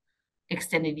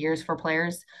extended years for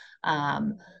players.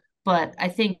 Um, but I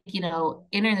think, you know,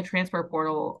 entering the transfer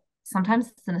portal, sometimes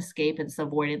it's an escape, it's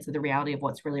avoidance of the reality of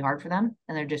what's really hard for them.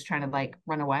 And they're just trying to like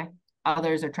run away.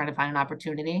 Others are trying to find an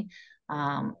opportunity.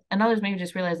 And others maybe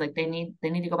just realize like they need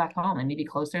to go back home. They need to be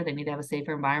closer. They need to have a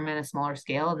safer environment, a smaller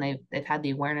scale. And they've had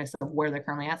the awareness of where they're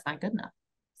currently at. It's not good enough.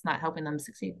 It's not helping them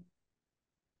succeed.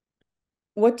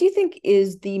 What do you think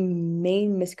is the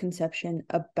main misconception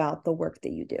about the work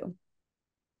that you do?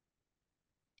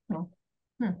 Oh.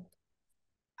 Hmm.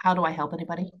 How do I help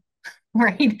anybody?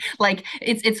 Right? Like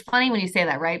it's funny when you say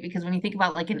that, right? Because when you think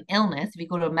about like an illness, if you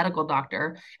go to a medical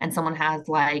doctor and someone has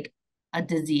like a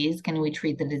disease, can we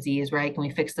treat the disease, right? Can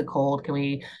we fix the cold? Can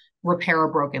we repair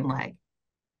a broken leg?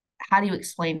 How do you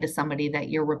explain to somebody that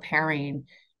you're repairing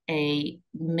a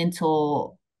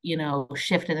mental, you know,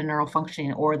 shift in the neural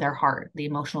functioning or their heart, the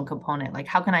emotional component? Like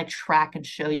how can I track and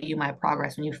show you my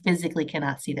progress when you physically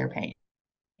cannot see their pain?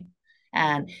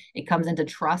 And it comes into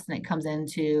trust and it comes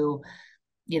into,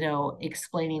 you know,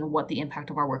 explaining what the impact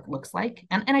of our work looks like.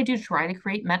 And I do try to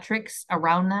create metrics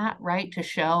around that, right? To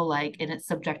show like, and it's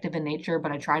subjective in nature,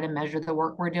 but I try to measure the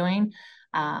work we're doing.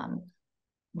 Um,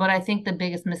 but I think the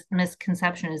biggest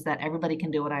misconception is that everybody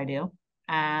can do what I do.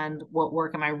 And what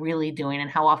work am I really doing? And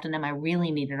how often am I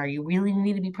really needed? Are you really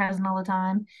need to be present all the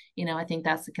time? You know, I think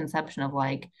that's the conception of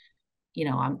like, you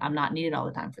know, I'm not needed all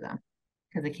the time for them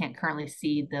because they can't currently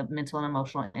see the mental and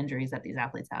emotional injuries that these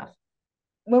athletes have.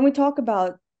 When we talk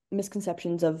about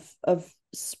misconceptions of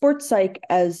sports psych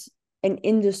as an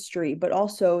industry, but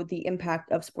also the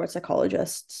impact of sports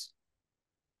psychologists,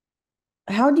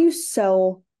 how do you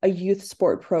sell a youth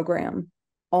sport program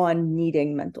on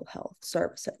needing mental health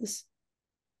services?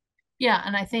 Yeah,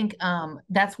 and I think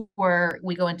that's where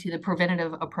we go into the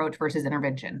preventative approach versus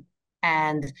intervention.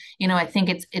 And you know, I think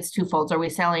it's twofold. Are we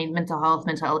selling mental health,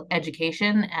 mental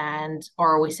education, and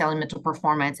or are we selling mental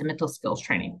performance and mental skills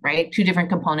training? Right, two different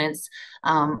components.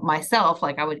 Myself,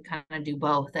 like I would kind of do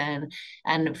both. And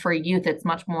for youth, it's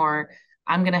much more.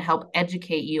 I'm going to help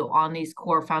educate you on these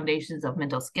core foundations of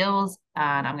mental skills,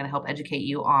 and I'm going to help educate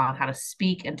you on how to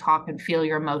speak and talk and feel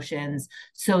your emotions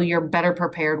so you're better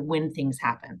prepared when things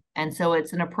happen. And so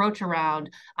it's an approach around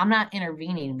I'm not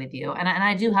intervening with you. And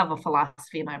I do have a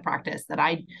philosophy in my practice that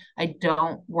I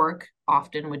don't work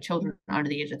often with children under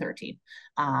the age of 13.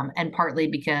 And partly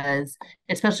because,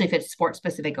 especially if it's sports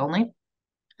specific only,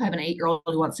 I have an 8-year-old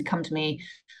who wants to come to me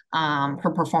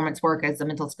for performance work as a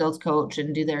mental skills coach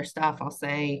and do their stuff. I'll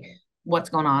say,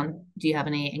 what's going on? Do you have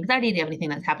any anxiety? Do you have anything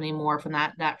that's happening more from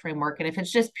that framework? And if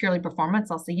it's just purely performance,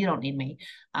 I'll say, you don't need me.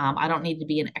 I don't need to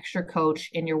be an extra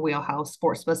coach in your wheelhouse.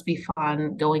 Sports supposed to be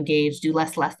fun, go engage, do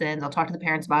less lessons. I'll talk to the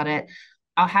parents about it.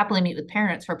 I'll happily meet with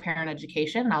parents for parent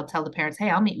education. And I'll tell the parents,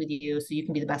 hey, I'll meet with you so you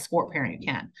can be the best sport parent you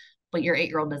can, but your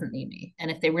 8-year-old doesn't need me. And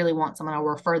if they really want someone, I'll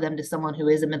refer them to someone who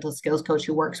is a mental skills coach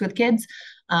who works with kids.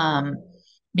 Um,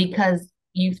 because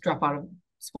youth drop out of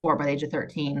sport by the age of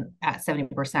 13 at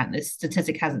 70%. This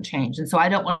statistic hasn't changed. And so I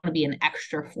don't want to be an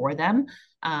extra for them.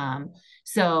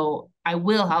 So I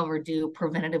will, however, do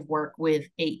preventative work with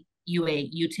U8,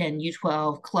 U10,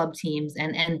 U12 club teams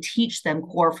and teach them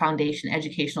core foundation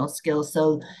educational skills.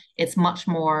 So it's much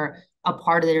more a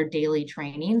part of their daily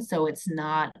training. So it's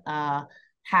not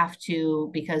have to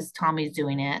because Tommy's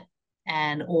doing it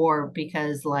and or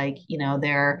because like, you know,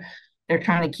 they're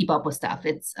trying to keep up with stuff.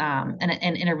 It's an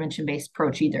intervention based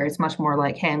approach either. It's much more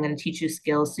like, hey, I'm going to teach you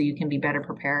skills so you can be better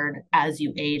prepared as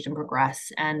you age and progress,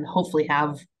 and hopefully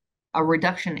have a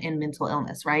reduction in mental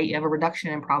illness, right? You have a reduction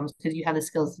in problems because you have the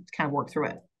skills to kind of work through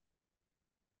it.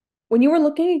 When you were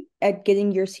looking at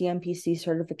getting your CMPC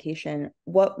certification,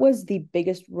 what was the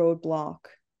biggest roadblock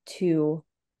to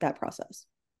that process?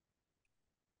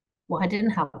 Well, I didn't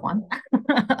have one.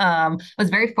 I was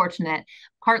very fortunate,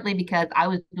 partly because I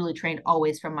was dually trained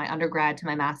always from my undergrad to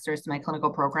my master's to my clinical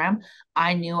program.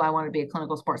 I knew I wanted to be a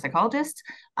clinical sports psychologist.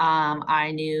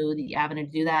 I knew the avenue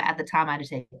to do that. At the time, I had to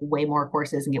take way more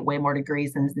courses and get way more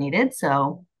degrees than is needed.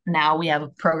 So now we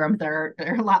have programs that are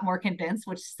a lot more condensed,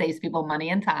 which saves people money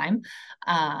and time.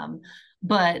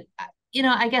 But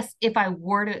I guess if I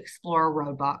were to explore a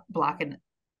roadblock, and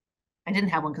I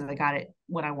didn't have one because I got it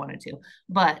when I wanted to.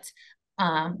 But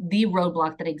the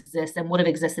roadblock that exists and would have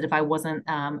existed if I wasn't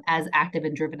as active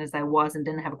and driven as I was and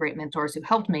didn't have great mentors who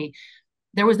helped me,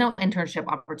 there was no internship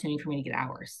opportunity for me to get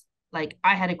hours. Like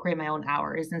I had to create my own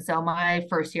hours. And so my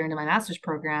first year into my master's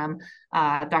program,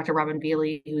 Dr. Robin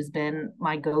Bailey, who's been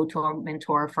my go-to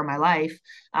mentor for my life,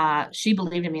 she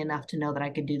believed in me enough to know that I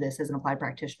could do this as an applied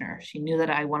practitioner. She knew that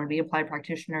I wanted to be an applied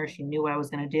practitioner. She knew what I was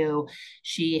going to do.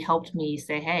 She helped me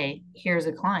say, hey, here's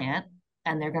a client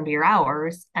and they're going to be your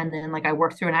hours. And then like I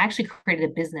worked through and I actually created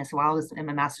a business while I was in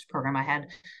my master's program. I had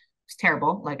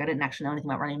terrible. Like I didn't actually know anything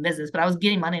about running a business, but I was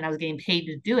getting money and I was getting paid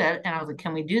to do it. And I was like,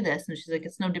 can we do this? And she's like,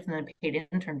 it's no different than a paid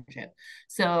internship.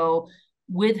 So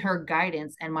with her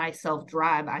guidance and my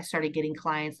self-drive, I started getting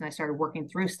clients and I started working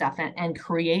through stuff and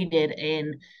created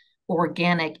an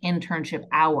organic internship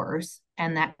hours.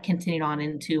 And that continued on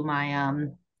into my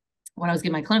when I was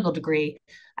getting my clinical degree,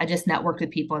 I just networked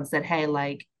with people and said, hey,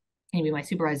 like, can you be my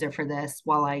supervisor for this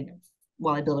while I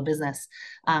build a business?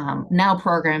 Now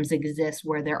programs exist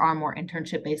where there are more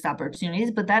internship based opportunities,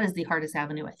 but that is the hardest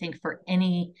avenue, I think, for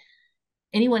anyone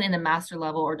in the master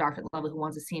level or doctorate level who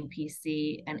wants a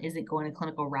CMPC and isn't going a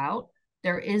clinical route.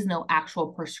 There is no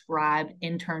actual prescribed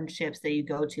internships that you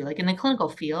go to. Like in the clinical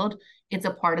field, it's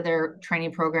a part of their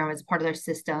training program, it's part of their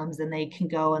systems, and they can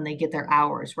go and they get their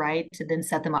hours, right? To then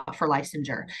set them up for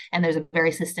licensure. And there's a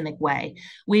very systemic way.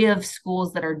 We have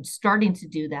schools that are starting to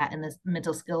do that in the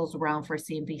mental skills realm for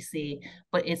CMPC,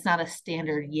 but it's not a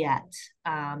standard yet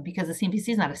because the CMPC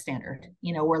is not a standard,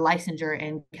 where licensure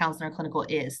and counseling or clinical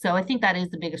is. So I think that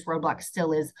is the biggest roadblock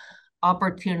still is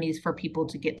opportunities for people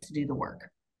to get to do the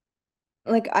work.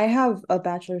 Like I have a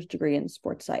bachelor's degree in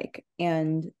sports psych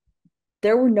and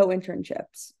there were no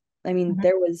internships. I mean,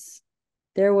 Mm-hmm.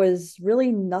 there was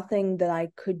really nothing that I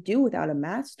could do without a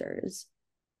master's.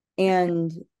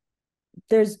 And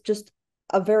there's just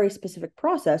a very specific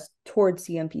process towards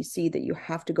CMPC that you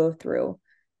have to go through.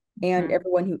 And Mm-hmm.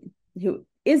 everyone who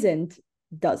isn't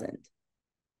doesn't.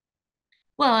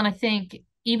 Well, and I think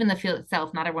even the field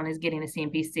itself, not everyone is getting a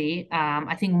CMPC.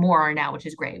 I think more are now, which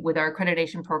is great. With our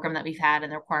accreditation program that we've had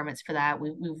and the requirements for that,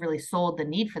 we've really sold the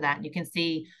need for that. And you can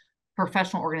see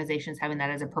professional organizations having that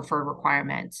as a preferred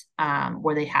requirement,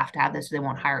 where they have to have this or they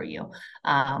won't hire you.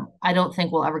 I don't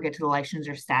think we'll ever get to the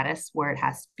licensure status where it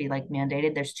has to be like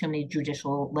mandated. There's too many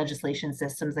judicial legislation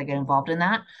systems that get involved in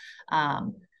that.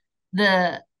 Um,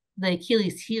 the the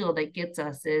Achilles heel that gets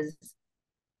us is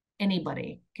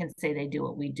anybody can say they do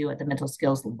what we do at the mental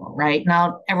skills level, right?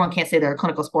 Now, everyone can't say they're a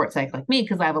clinical sports psych like me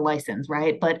because I have a license,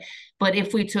 right? But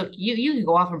if we took you, you can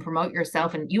go off and promote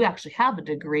yourself, and you actually have a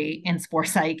degree in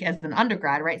sports psych as an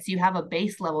undergrad, right? So you have a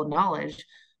base level knowledge,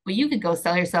 but you could go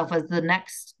sell yourself as the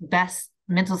next best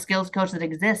mental skills coach that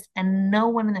exists, and no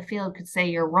one in the field could say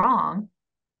you're wrong,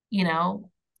 you know,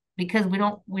 because we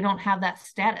don't have that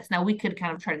status. Now we could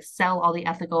kind of try to sell all the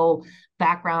ethical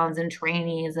backgrounds and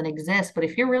trainings and exist, but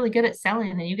if you're really good at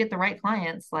selling and you get the right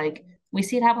clients, like we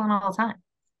see it happening all the time.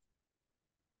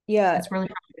 Yeah, It's really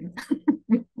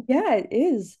hard. yeah, it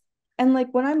is. And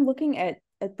like when I'm looking at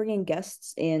bringing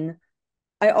guests in,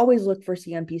 I always look for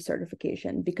CMP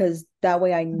certification because that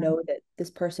way I know that this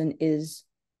person is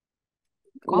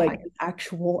like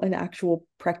Qualified, an actual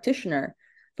practitioner.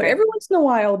 But right? every once in a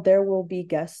while there will be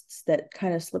guests that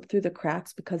kind of slip through the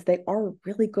cracks because they are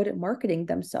really good at marketing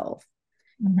themselves.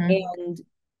 Mm-hmm. And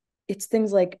it's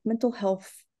things like mental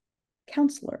health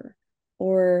counselor,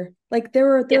 or like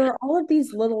there are Yeah, there are all of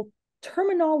these little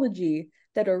terminology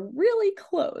that are really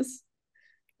close,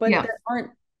 but yeah. that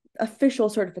aren't official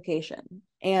certification.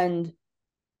 And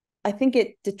I think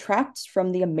it detracts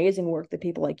from the amazing work that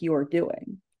people like you are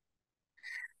doing.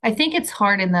 I think it's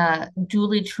hard in the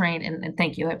duly trained, and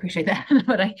thank you, I appreciate that.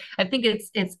 But I think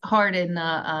it's hard in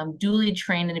the duly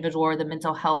trained individual or the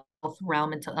mental health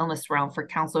realm, mental illness realm for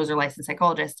counselors or licensed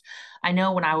psychologists. I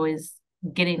know when I was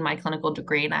getting my clinical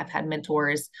degree, and I've had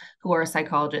mentors who are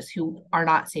psychologists who are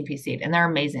not CPC'd, and they're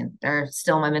amazing. They're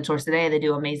still my mentors today. They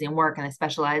do amazing work and they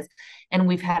specialize. And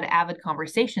we've had avid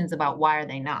conversations about why are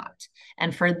they not.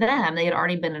 And for them, they had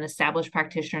already been an established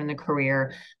practitioner in their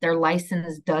career. Their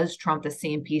license does trump the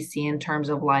CMPC in terms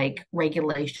of like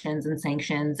regulations and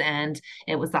sanctions. And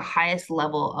it was the highest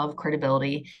level of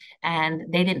credibility.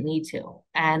 And they didn't need to.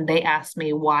 And they asked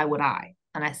me, why would I?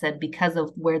 And I said, because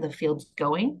of where the field's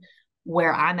going,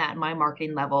 where I'm at my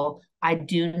marketing level, I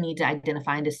do need to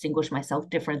identify and distinguish myself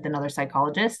different than other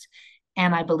psychologists.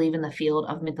 And I believe in the field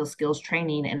of mental skills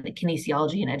training and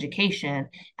kinesiology and education,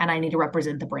 and I need to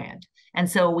represent the brand. And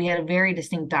so we had a very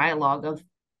distinct dialogue of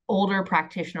older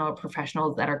practitioner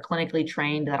professionals that are clinically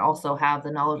trained that also have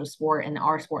the knowledge of sport and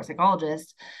our sport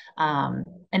psychologists. And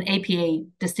APA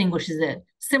distinguishes it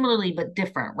similarly but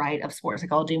different, right, of sport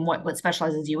psychology and what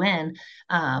specializes you in.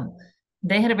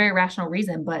 They had a very rational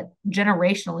reason, but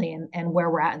generationally and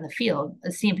where we're at in the field, the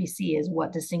CMPC is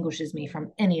what distinguishes me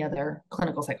from any other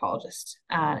clinical psychologist.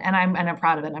 And I'm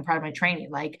proud of it. And I'm proud of my training.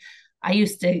 Like I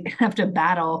used to have to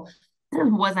battle,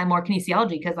 was I more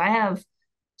kinesiology? Because I have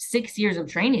 6 years of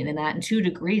training in that and 2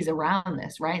 degrees around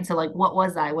this, right? And so like what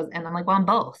was I was, and I'm like, well, I'm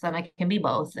both, and I can be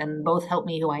both, and both help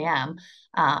me who I am.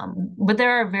 But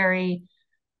there are very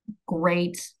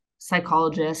great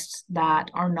psychologists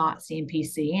that are not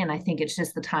CMPC, and I think it's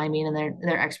just the timing and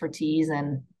their expertise.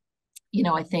 And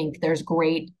I think there's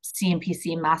great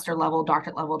CMPC master level,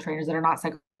 doctorate level trainers that are not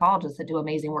psychologists that do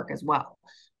amazing work as well.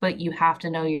 But you have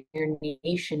to know your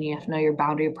niche, and you have to know your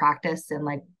boundary of practice and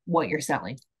like what you're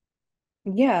selling.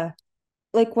 Yeah.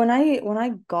 Like when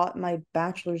I got my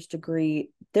bachelor's degree,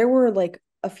 there were like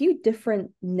a few different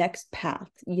next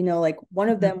paths. Like one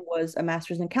of Mm-hmm. them was a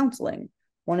master's in counseling.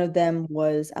 One of them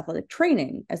was athletic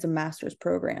training as a master's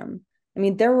program. I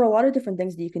mean, there were a lot of different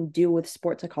things that you can do with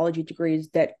sports psychology degrees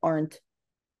that aren't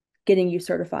getting you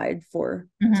certified for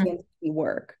Mm-hmm. CNC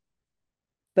work.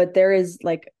 But there is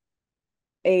like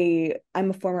I'm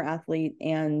a former athlete,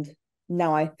 and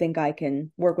now I think I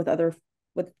can work with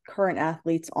current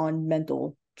athletes on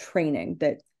mental training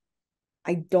that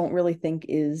I don't really I think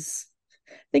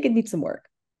it needs some work.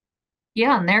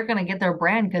 Yeah, and they're going to get their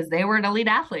brand because they were an elite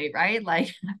athlete, right?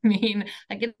 Like, I mean,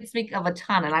 I can speak of a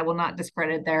ton, and I will not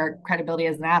discredit their credibility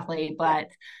as an athlete, Yeah.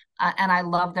 but and I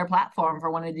love their platform for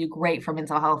wanting to do great for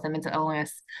mental health and mental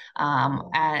illness,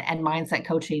 and mindset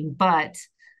coaching. But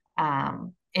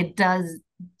it does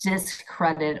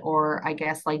discredit, or I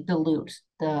guess like dilute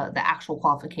the actual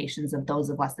qualifications of those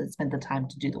of us that spent the time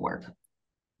to do the work.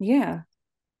 Yeah.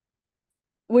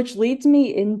 Which leads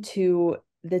me into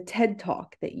the TED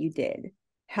Talk that you did.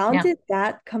 How Yeah. did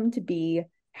that come to be?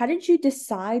 How did you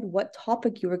decide what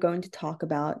topic you were going to talk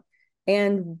about?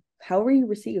 And how were you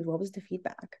received? What was the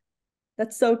feedback?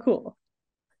 That's so cool.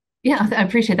 Yeah, I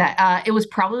appreciate that. It was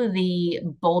probably the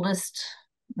boldest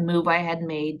move I had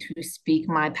made to speak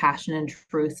my passion and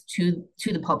truth to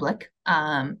the public.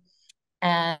 And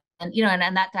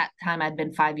that time I'd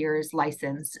been 5 years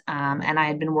licensed, and I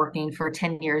had been working for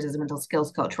 10 years as a mental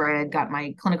skills coach, where I had got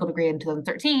my clinical degree in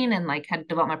 2013 and like had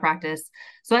developed my practice.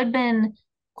 So I'd been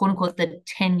quote unquote the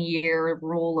 10-year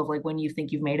rule of like when you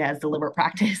think you've made it as deliberate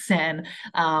practice, and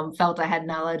felt I had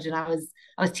knowledge. And I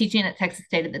was teaching at Texas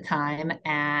State at the time,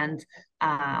 and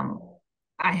um,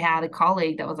 I had a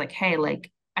colleague that was like, hey, like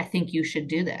I think you should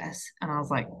do this. And I was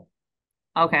like,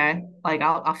 okay, like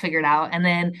I'll figure it out. And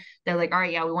then they're like, all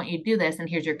right, yeah, we want you to do this, and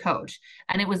here's your coach.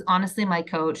 And it was honestly my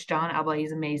coach, John Alba.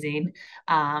 He's amazing.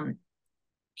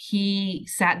 He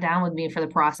sat down with me for the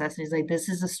process, and he's like, this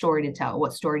is a story to tell.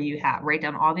 What story do you have? Write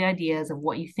down all the ideas of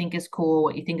what you think is cool,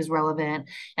 what you think is relevant.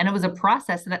 And it was a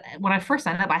process that when I first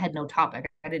signed up, I had no topic.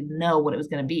 I didn't know what it was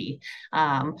going to be.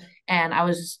 And I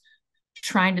was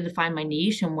trying to define my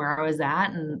niche and where I was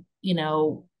at. And,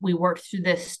 we worked through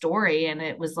this story, and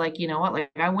it was like, you know what,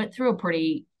 like I went through a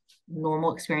pretty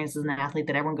normal experience as an athlete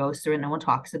that everyone goes through and no one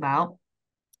talks about.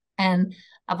 And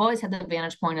I've always had the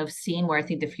vantage point of seeing where I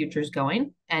think the future is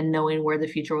going and knowing where the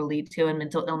future will lead to. And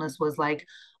mental illness was like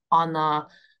on the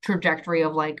trajectory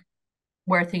of like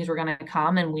where things were going to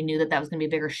come. And we knew that was going to be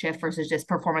a bigger shift versus just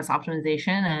performance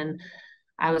optimization. And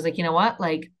I was like, you know what?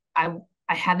 Like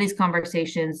I had these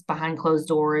conversations behind closed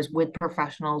doors with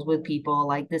professionals, with people.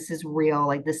 Like this is real.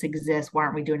 Like this exists. Why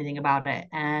aren't we doing anything about it?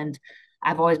 And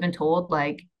I've always been told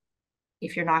like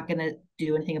if you're not going to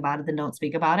do anything about it, then don't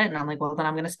speak about it. And I'm like, well, then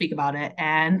I'm going to speak about it.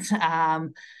 And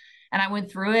I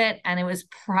went through it, and it was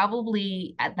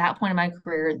probably at that point in my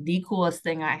career the coolest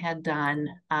thing I had done.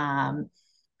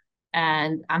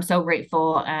 And I'm so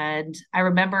grateful. And I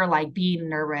remember like being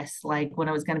nervous, like when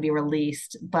it was going to be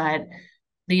released, but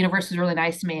the universe was really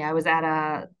nice to me. I was at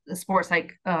a sports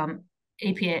like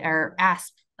APA or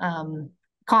ASP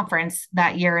conference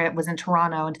that year. It was in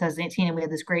Toronto in 2018, and we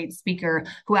had this great speaker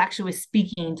who actually was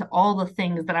speaking to all the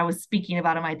things that I was speaking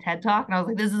about in my TED talk. And I was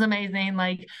like, this is amazing.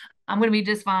 Like, I'm going to be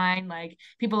just fine. Like,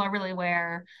 people are really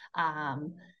aware.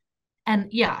 And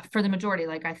yeah, for the majority,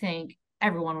 like, I think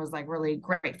everyone was like really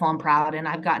grateful and proud. And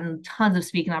I've gotten tons of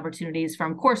speaking opportunities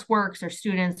from courseworks or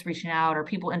students reaching out or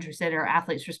people interested or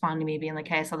athletes responding to me being like,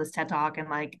 hey, I saw this TED talk and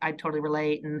like I totally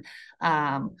relate. And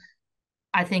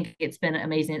I think it's been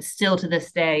amazing. It's still to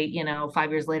this day,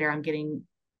 5 years later, I'm getting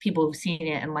people who've seen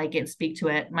it and like it and speak to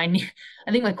it. I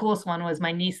think my coolest one was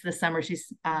my niece this summer.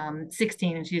 She's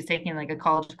 16 and she's taking like a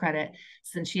college credit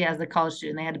since she has the college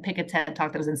student. They had to pick a TED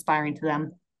talk that was inspiring to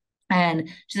them. And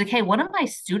she's like, hey, one of my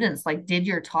students like did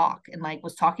your talk and like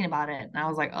was talking about it. And I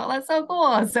was like, oh, that's so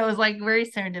cool. So it was like very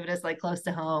serendipitous, like close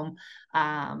to home.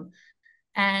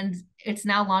 And it's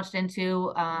now launched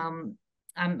into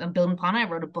I'm building upon it. I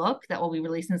wrote a book that will be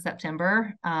released in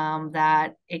September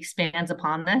that expands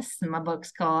upon this. And my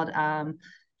book's called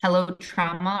Hello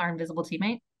Trauma, Our Invisible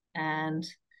Teammate. And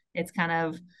it's kind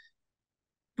of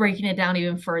breaking it down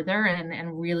even further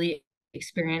and really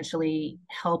experientially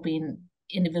helping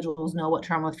individuals know what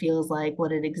trauma feels like,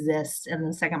 what it exists. And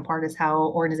the second part is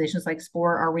how organizations like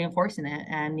sport are reinforcing it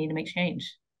and need to make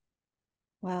change.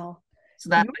 Wow. So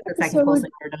that's Your like the second coolest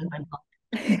episode, thing I've done in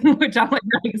my book, which I'm like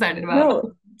really excited about.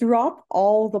 no, drop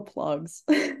all the plugs.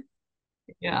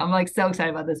 Yeah, I'm like so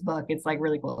excited about this book. It's like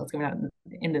really cool. It's coming out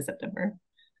into September.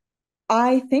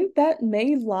 I think that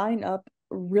may line up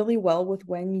really well with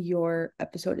when your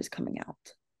episode is coming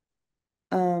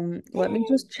out. Let me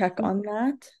just check on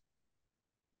that.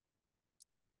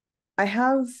 I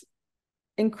have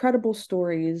incredible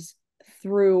stories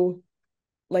through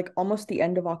like almost the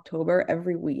end of October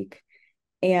every week.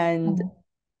 And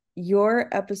your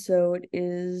episode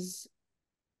is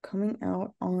coming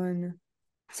out on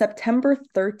September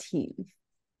 13th.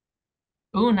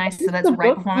 Oh, nice. So When's the that's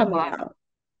right book before my coming book. out?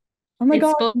 Oh my It's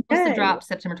God, supposed to yay. drop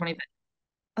September 25th.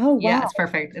 Oh Yeah, wow. it's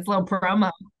perfect. It's a little promo.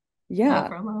 Little Yeah,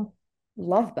 promo.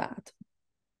 love that.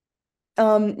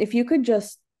 If you could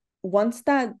just once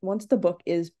the book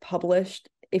is published,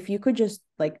 if you could just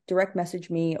like direct message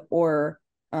me or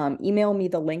email me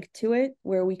the link to it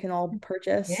where we can all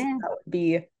purchase, Yeah, that would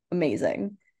be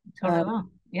amazing. totally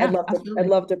will. Yeah, I'd absolutely.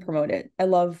 love to promote it. I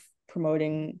love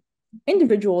promoting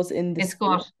individuals in the It's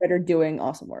cool. space that are doing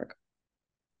awesome work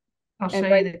I'll and show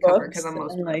you write the cover because books I'm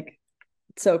most and proud. like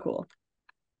it's so cool.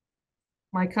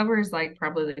 My cover is like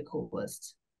probably the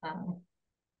coolest.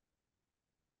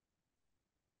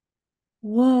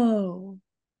 Whoa.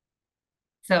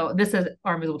 So this is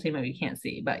our invisible team that you can't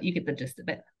see, but you get the gist of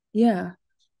it. Yeah.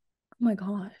 Oh my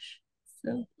gosh.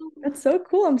 So That's so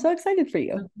cool. I'm so excited for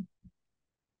you.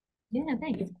 yeah,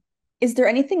 thanks. Is there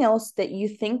anything else that you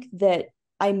think that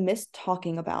I missed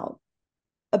talking about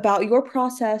your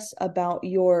process, about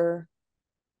your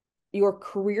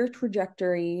career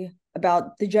trajectory,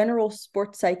 about the general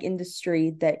sports psych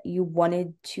industry that you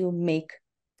wanted to make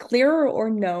clearer or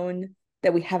known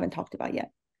that we haven't talked about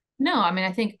yet? No, I mean,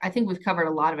 I think we've covered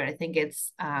a lot of it. I think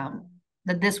it's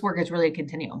that this work is really a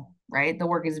continuum, right? The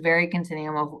work is very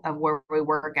continuum of where we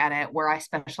work at it. Where I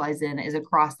specialize in is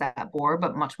across that board,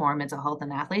 but much more mental health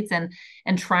and athletes, and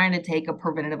trying to take a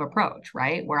preventative approach,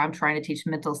 right? Where I'm trying to teach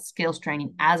mental skills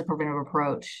training as a preventative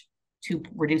approach to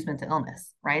reduce mental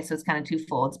illness, right? So it's kind of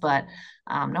twofold. But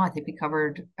no, I think we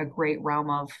covered a great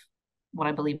realm of what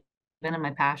I believe in and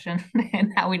my passion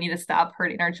and how we need to stop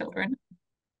hurting our children.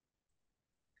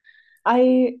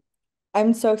 I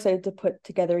I'm so excited to put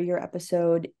together your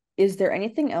episode. Is there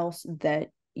anything else that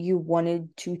you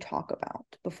wanted to talk about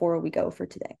before we go for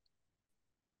today?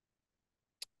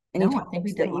 Any No, I think we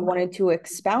topics did a that you lot. wanted to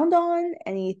expound on?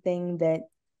 Anything that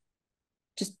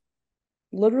just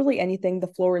literally anything, the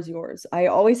floor is yours. I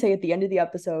always say at the end of the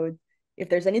episode, if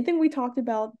there's anything we talked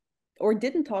about or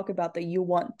didn't talk about that you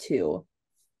want to,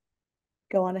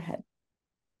 go on ahead.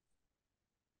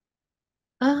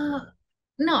 Uh,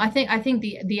 no, I think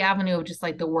the avenue of just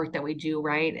like the work that we do,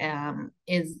 right,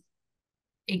 is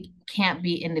it can't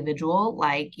be individual.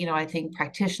 Like, I think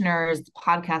practitioners, the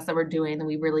podcasts that we're doing,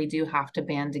 we really do have to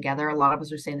band together. A lot of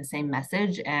us are saying the same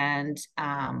message, and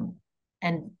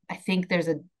I think there's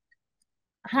I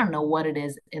don't know what it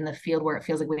is in the field where it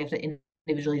feels like we have to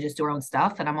individually just do our own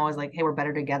stuff. And I'm always like, hey, we're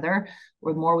better together.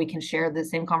 With more we can share the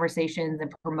same conversations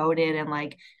and promote it, and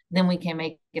like then we can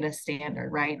make it a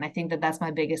standard, right? And I think that that's my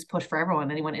biggest push for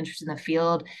everyone. Anyone interested in the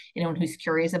field, anyone who's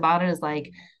curious about it, is like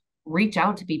reach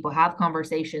out to people, have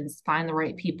conversations, find the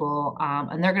right people,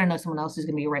 and they're going to know someone else who's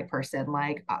going to be a right person.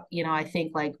 Like, I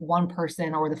think like one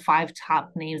person or the five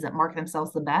top names that market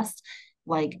themselves the best,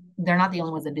 like they're not the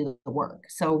only ones that do the work.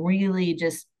 So really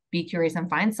just be curious and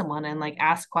find someone and like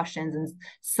ask questions, and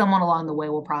someone along the way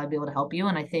will probably be able to help you.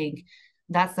 And I think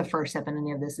that's the first step in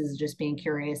any of this, is just being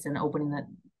curious and opening the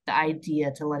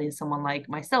idea to letting someone like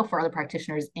myself or other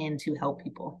practitioners in to help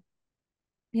people.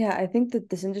 Yeah, I think that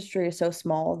this industry is so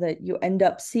small that you end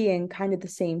up seeing kind of the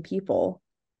same people.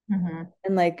 Mm-hmm.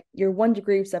 And like you're 1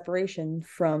 degree of separation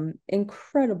from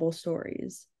incredible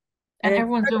stories and And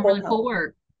everyone's doing incredible really cool help.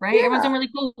 work, right? Everyone's Yeah. doing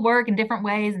really cool work in different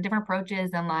ways and different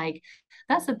approaches. And like,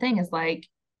 that's the thing, is like,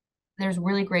 there's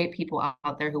really great people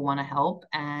out there who want to help.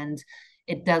 And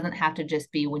it doesn't have to just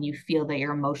be when you feel that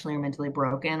you're emotionally or mentally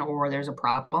broken or there's a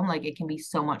problem. Like, it can be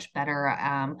so much better.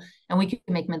 And we can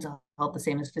make mental health the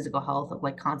same as physical health, of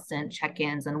like constant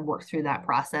check-ins and work through that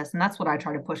process. And that's what I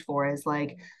try to push for, is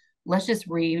like, let's just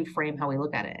reframe how we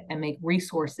look at it and make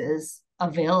resources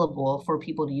available for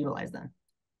people to utilize them.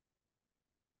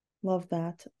 Love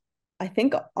that. I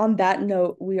think on that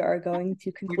note, we are going to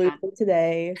We're conclude done. for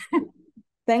today.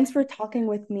 Thanks for talking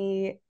with me.